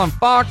Hotel on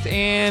Fox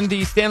and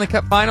the Stanley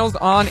Cup Finals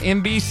on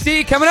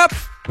NBC. Coming up,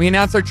 we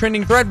announce our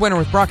trending thread winner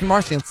with Brock and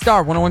Marci on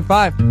Star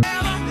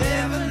 101.5.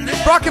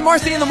 Brock and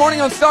Marci in the morning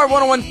on Star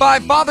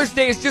 101.5. Father's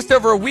Day is just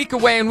over a week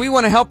away, and we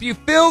want to help you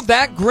fill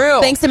that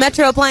grill. Thanks to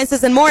Metro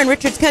Appliances and more in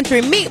Richards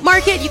Country Meat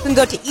Market. You can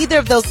go to either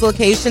of those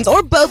locations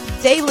or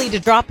both daily to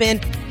drop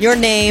in your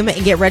name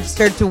and get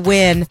registered to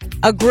win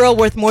a grill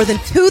worth more than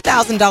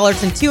 $2,000 and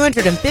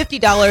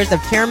 $250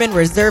 of Chairman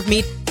Reserve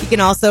meat. You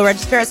can also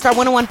register at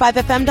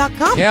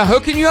star1015fm.com. Yeah,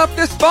 hooking you up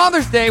this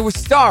Father's Day with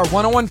Star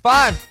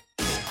 101.5.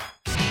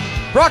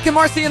 Brock and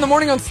Marci in the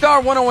morning on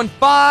Star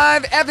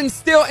 101.5. Evan's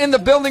still in the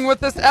building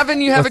with us.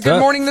 Evan, you have What's a good up?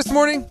 morning this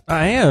morning?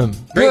 I am.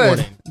 Great Good.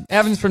 morning.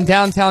 Evan's from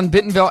downtown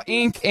Bentonville,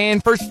 Inc.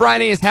 And First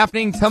Friday is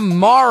happening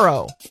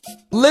tomorrow.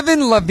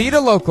 Livin' La Vida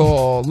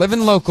Local.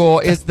 Livin' Local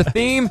is the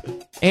theme,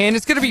 and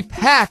it's going to be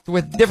packed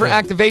with different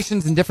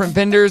activations and different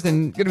vendors,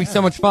 and going to be so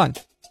much fun.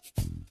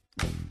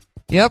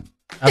 Yep.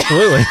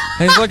 Absolutely.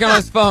 He's looking on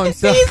his phone.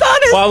 So. He's on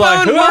his phone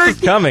Like, who else is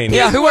working. coming?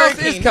 Yeah, who else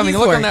working. is coming? He's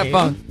Look on that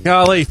working. phone.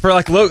 Golly, for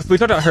like, look, we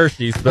talked about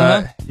Hershey's,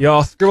 but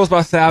y'all, Scribbles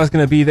by Sal is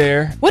going to be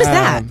there. What is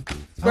that?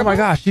 Oh my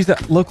gosh, she's a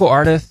local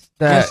artist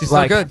that, Yeah, she's so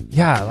like, good.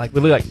 yeah, like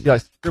literally, like she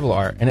likes scribble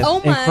art, and it's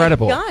Oh my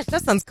incredible. gosh,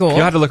 that sounds cool.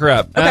 You'll have to look her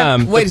up.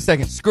 Okay, wait a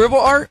second. Scribble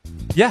art?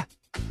 Yeah.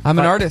 I'm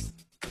an artist.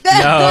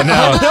 No,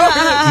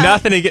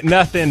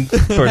 nothing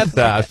towards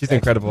Sal. She's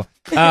incredible.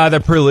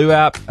 The Perlu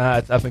app,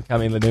 it's up and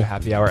coming, the new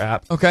happy hour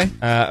app. Okay.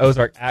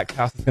 Ozark Axe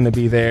House is going to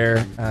be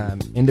there.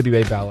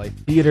 NWA Ballet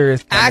Theater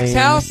is coming. Axe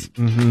House?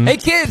 Mm-hmm. Hey,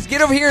 kids,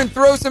 get over here and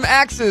throw some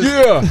axes.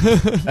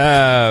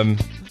 Yeah.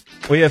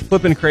 We have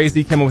Flippin'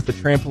 Crazy coming with the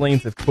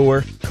trampolines, of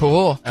course.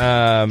 Cool.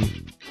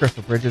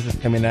 Crystal Bridges is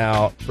coming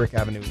out. Brick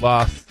Avenue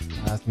Lost. It's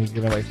going to be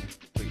giving away some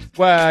sweet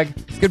swag.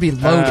 It's going to be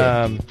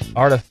loaded.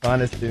 Art of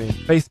Fun is doing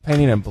face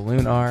painting and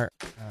balloon art.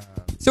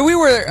 So we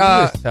were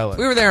tell it.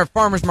 we were there at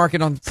Farmers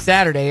Market on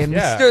Saturday, and we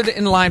stood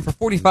in line for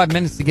 45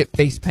 minutes to get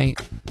face paint.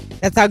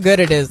 That's how good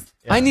it is.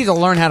 I need to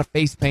learn how to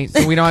face paint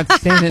so we don't have to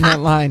stand in that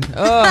line.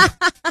 Ugh.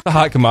 It's a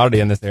hot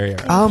commodity in this area.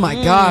 Right? Oh my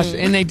gosh.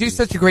 And they do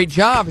such a great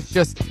job. It's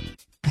just,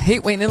 I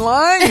hate waiting in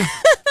line.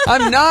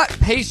 I'm not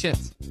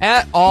patient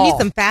at all. You need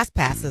some fast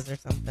passes or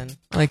something.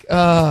 Like,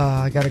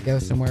 I gotta go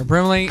somewhere.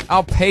 Brimley,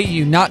 I'll pay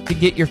you not to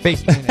get your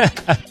face painted.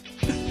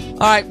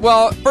 All right,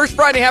 well, First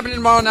Friday happening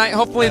tomorrow night.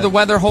 Hopefully the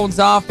weather holds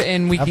off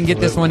and we can get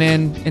this one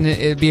in, and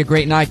it'd be a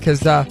great night because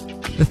the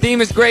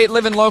theme is great,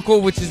 living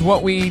local, which is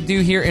what we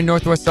do here in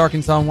Northwest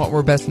Arkansas and what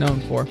we're best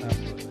known for.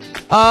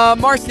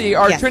 Marci,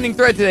 our trending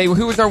thread today,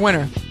 who was our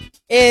winner?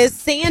 Is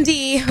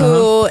Sandy,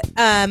 who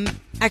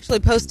actually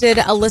posted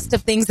a list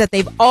of things that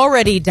they've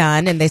already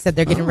done, and they said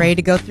they're getting ready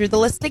to go through the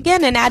list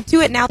again and add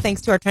to it now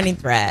thanks to our trending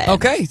thread.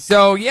 Okay,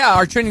 so yeah,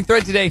 our trending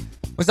thread today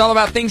was all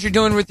about things you're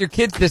doing with your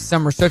kids this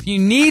summer. So if you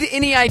need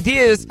any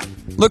ideas,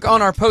 look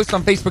on our posts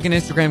on Facebook and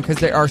Instagram because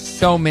there are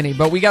so many.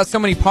 But we got so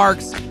many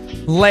parks,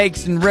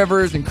 lakes, and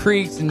rivers, and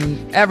creeks,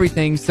 and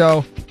everything.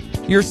 So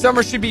your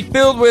summer should be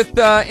filled with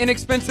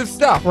inexpensive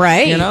stuff.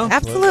 Right. You know?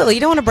 Absolutely.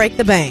 You don't want to break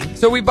the bank.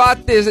 So we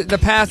bought the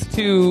pass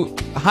to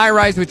High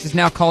Rise, which is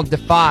now called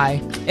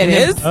Defy. It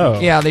is? Oh.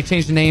 Yeah, they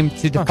changed the name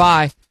to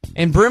Defy.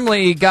 And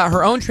Brimley got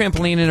her own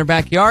trampoline in her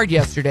backyard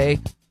yesterday.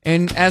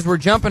 And as we're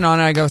jumping on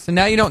it, I go, so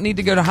now you don't need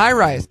to go to High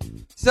Rise.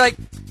 She's like,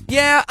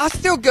 yeah, I'll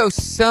still go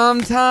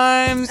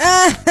sometimes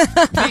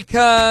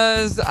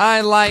because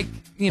I like,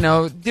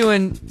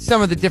 doing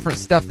some of the different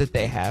stuff that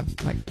they have.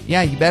 Like,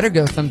 yeah, you better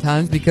go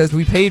sometimes because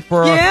we paid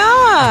for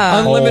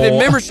unlimited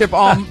membership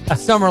all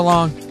summer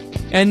long.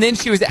 And then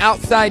she was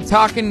outside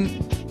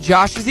talking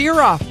Josh's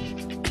ear off.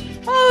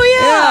 Oh,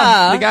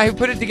 yeah. The guy who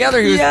put it together,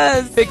 he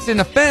was fixing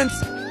a fence.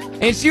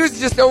 And she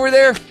was just over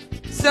there.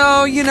 So,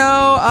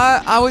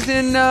 I was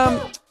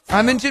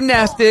I'm in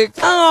gymnastics.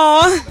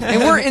 Oh. And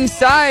we're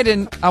inside,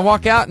 and I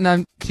walk out,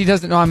 and she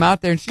doesn't know I'm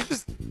out there, and she's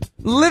just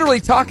literally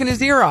talking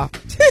his ear off.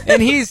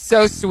 And he's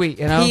so sweet,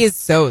 He is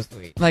so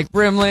sweet. Like,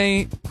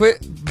 Brimley, quit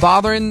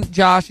bothering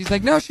Josh. He's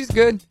like, no, she's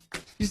good.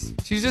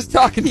 She's just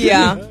talking to you.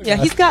 Yeah,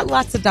 he's got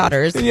lots of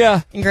daughters.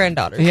 Yeah. And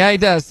granddaughters. Yeah, he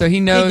does. So he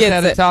knows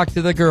how to talk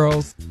to the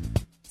girls.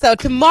 So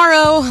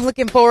tomorrow,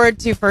 looking forward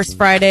to First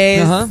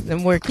Fridays. Uh-huh.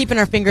 And we're keeping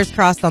our fingers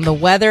crossed on the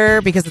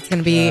weather because it's going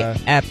to be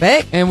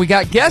epic. And we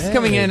got guests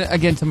coming in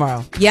again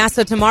tomorrow. Yeah,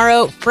 so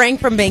tomorrow, Frank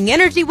from Bang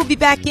Energy will be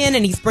back in,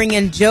 and he's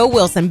bringing Joe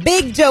Wilson.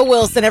 Big Joe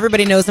Wilson.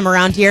 Everybody knows him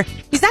around here.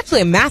 He's actually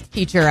a math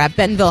teacher at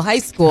Bentonville High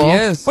School. He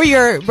is. Where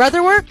your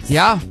brother works?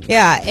 Yeah.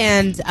 Yeah,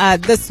 and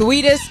the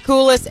sweetest,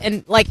 coolest,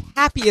 and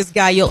happiest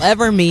guy you'll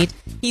ever meet.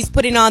 He's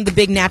putting on the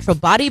big natural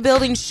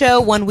bodybuilding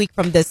show 1 week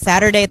from this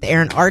Saturday at the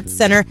Aaron Arts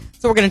Center.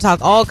 So we're going to talk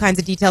all kinds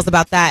of details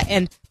about that.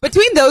 And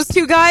between those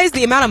two guys,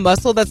 the amount of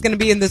muscle that's going to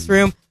be in this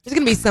room, there's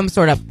going to be some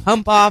sort of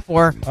pump off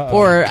or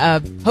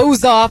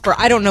hose off or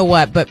I don't know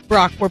what. But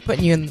Brock, we're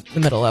putting you in the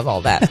middle of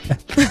all that.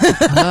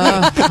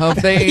 Hope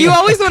they You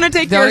always want to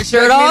take don't your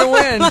shirt expect off. me to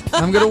win.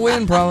 I'm going to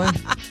win probably.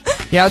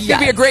 Yeah, it's going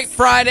to be a great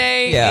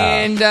Friday.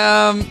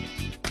 Yeah.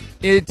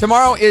 And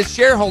tomorrow is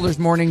shareholders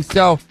morning.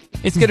 So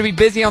it's going to be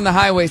busy on the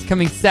highways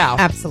coming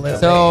south. Absolutely.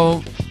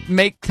 So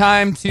make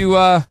time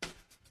to,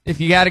 if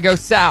you got to go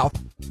south,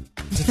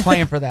 just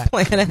plan for that.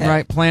 Plan ahead.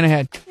 Right, plan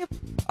ahead. Yep.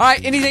 All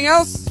right, anything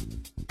else?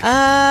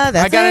 That's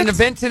I got it. an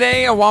event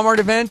today, a Walmart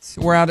event.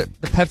 We're out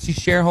at the Pepsi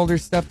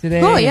shareholders stuff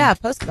today. Cool, yeah,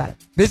 post about it.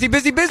 Busy,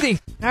 busy, busy.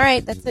 All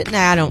right, that's it.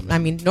 Nah, normal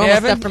Evan,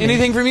 stuff from me.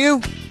 anything from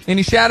you?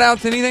 Any shout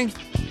outs, anything?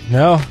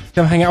 No,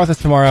 come hang out with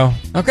us tomorrow.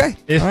 Okay.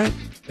 If All right.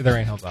 the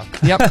rain holds off.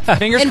 Yep.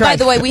 Fingers And crossed. by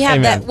the way, we have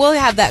Amen. we'll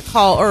have that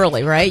call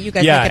early, right? You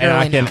guys Yeah, make it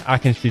and early I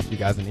can shoot you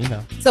guys an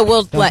email. So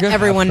we'll let good.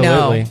 everyone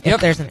Absolutely. know if Yep.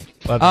 there's any.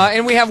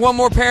 And we have one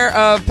more pair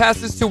of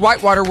passes to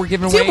Whitewater. We're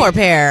giving away. Two more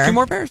pair. Two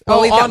more pairs.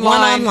 Well, we've got one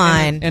online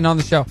online. and on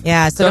the show.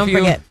 Yeah, so don't if you,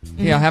 forget.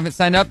 Haven't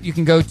signed up, you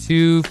can go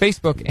to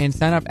Facebook and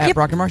sign up at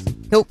Brock and Marcy.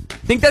 Cool.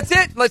 Think that's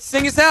it. Let's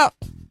sing us out.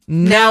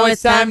 Now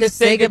it's time to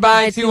say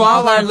goodbye to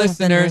all our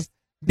listeners.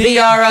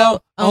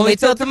 BRO, only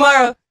till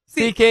tomorrow.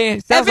 CK,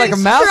 sounds like a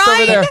mouse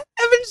over there.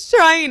 Evan's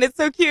trying. It's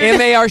so cute.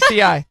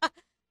 MARCI.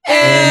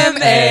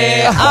 MARCI.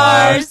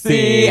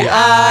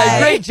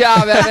 Great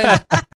job, Evan.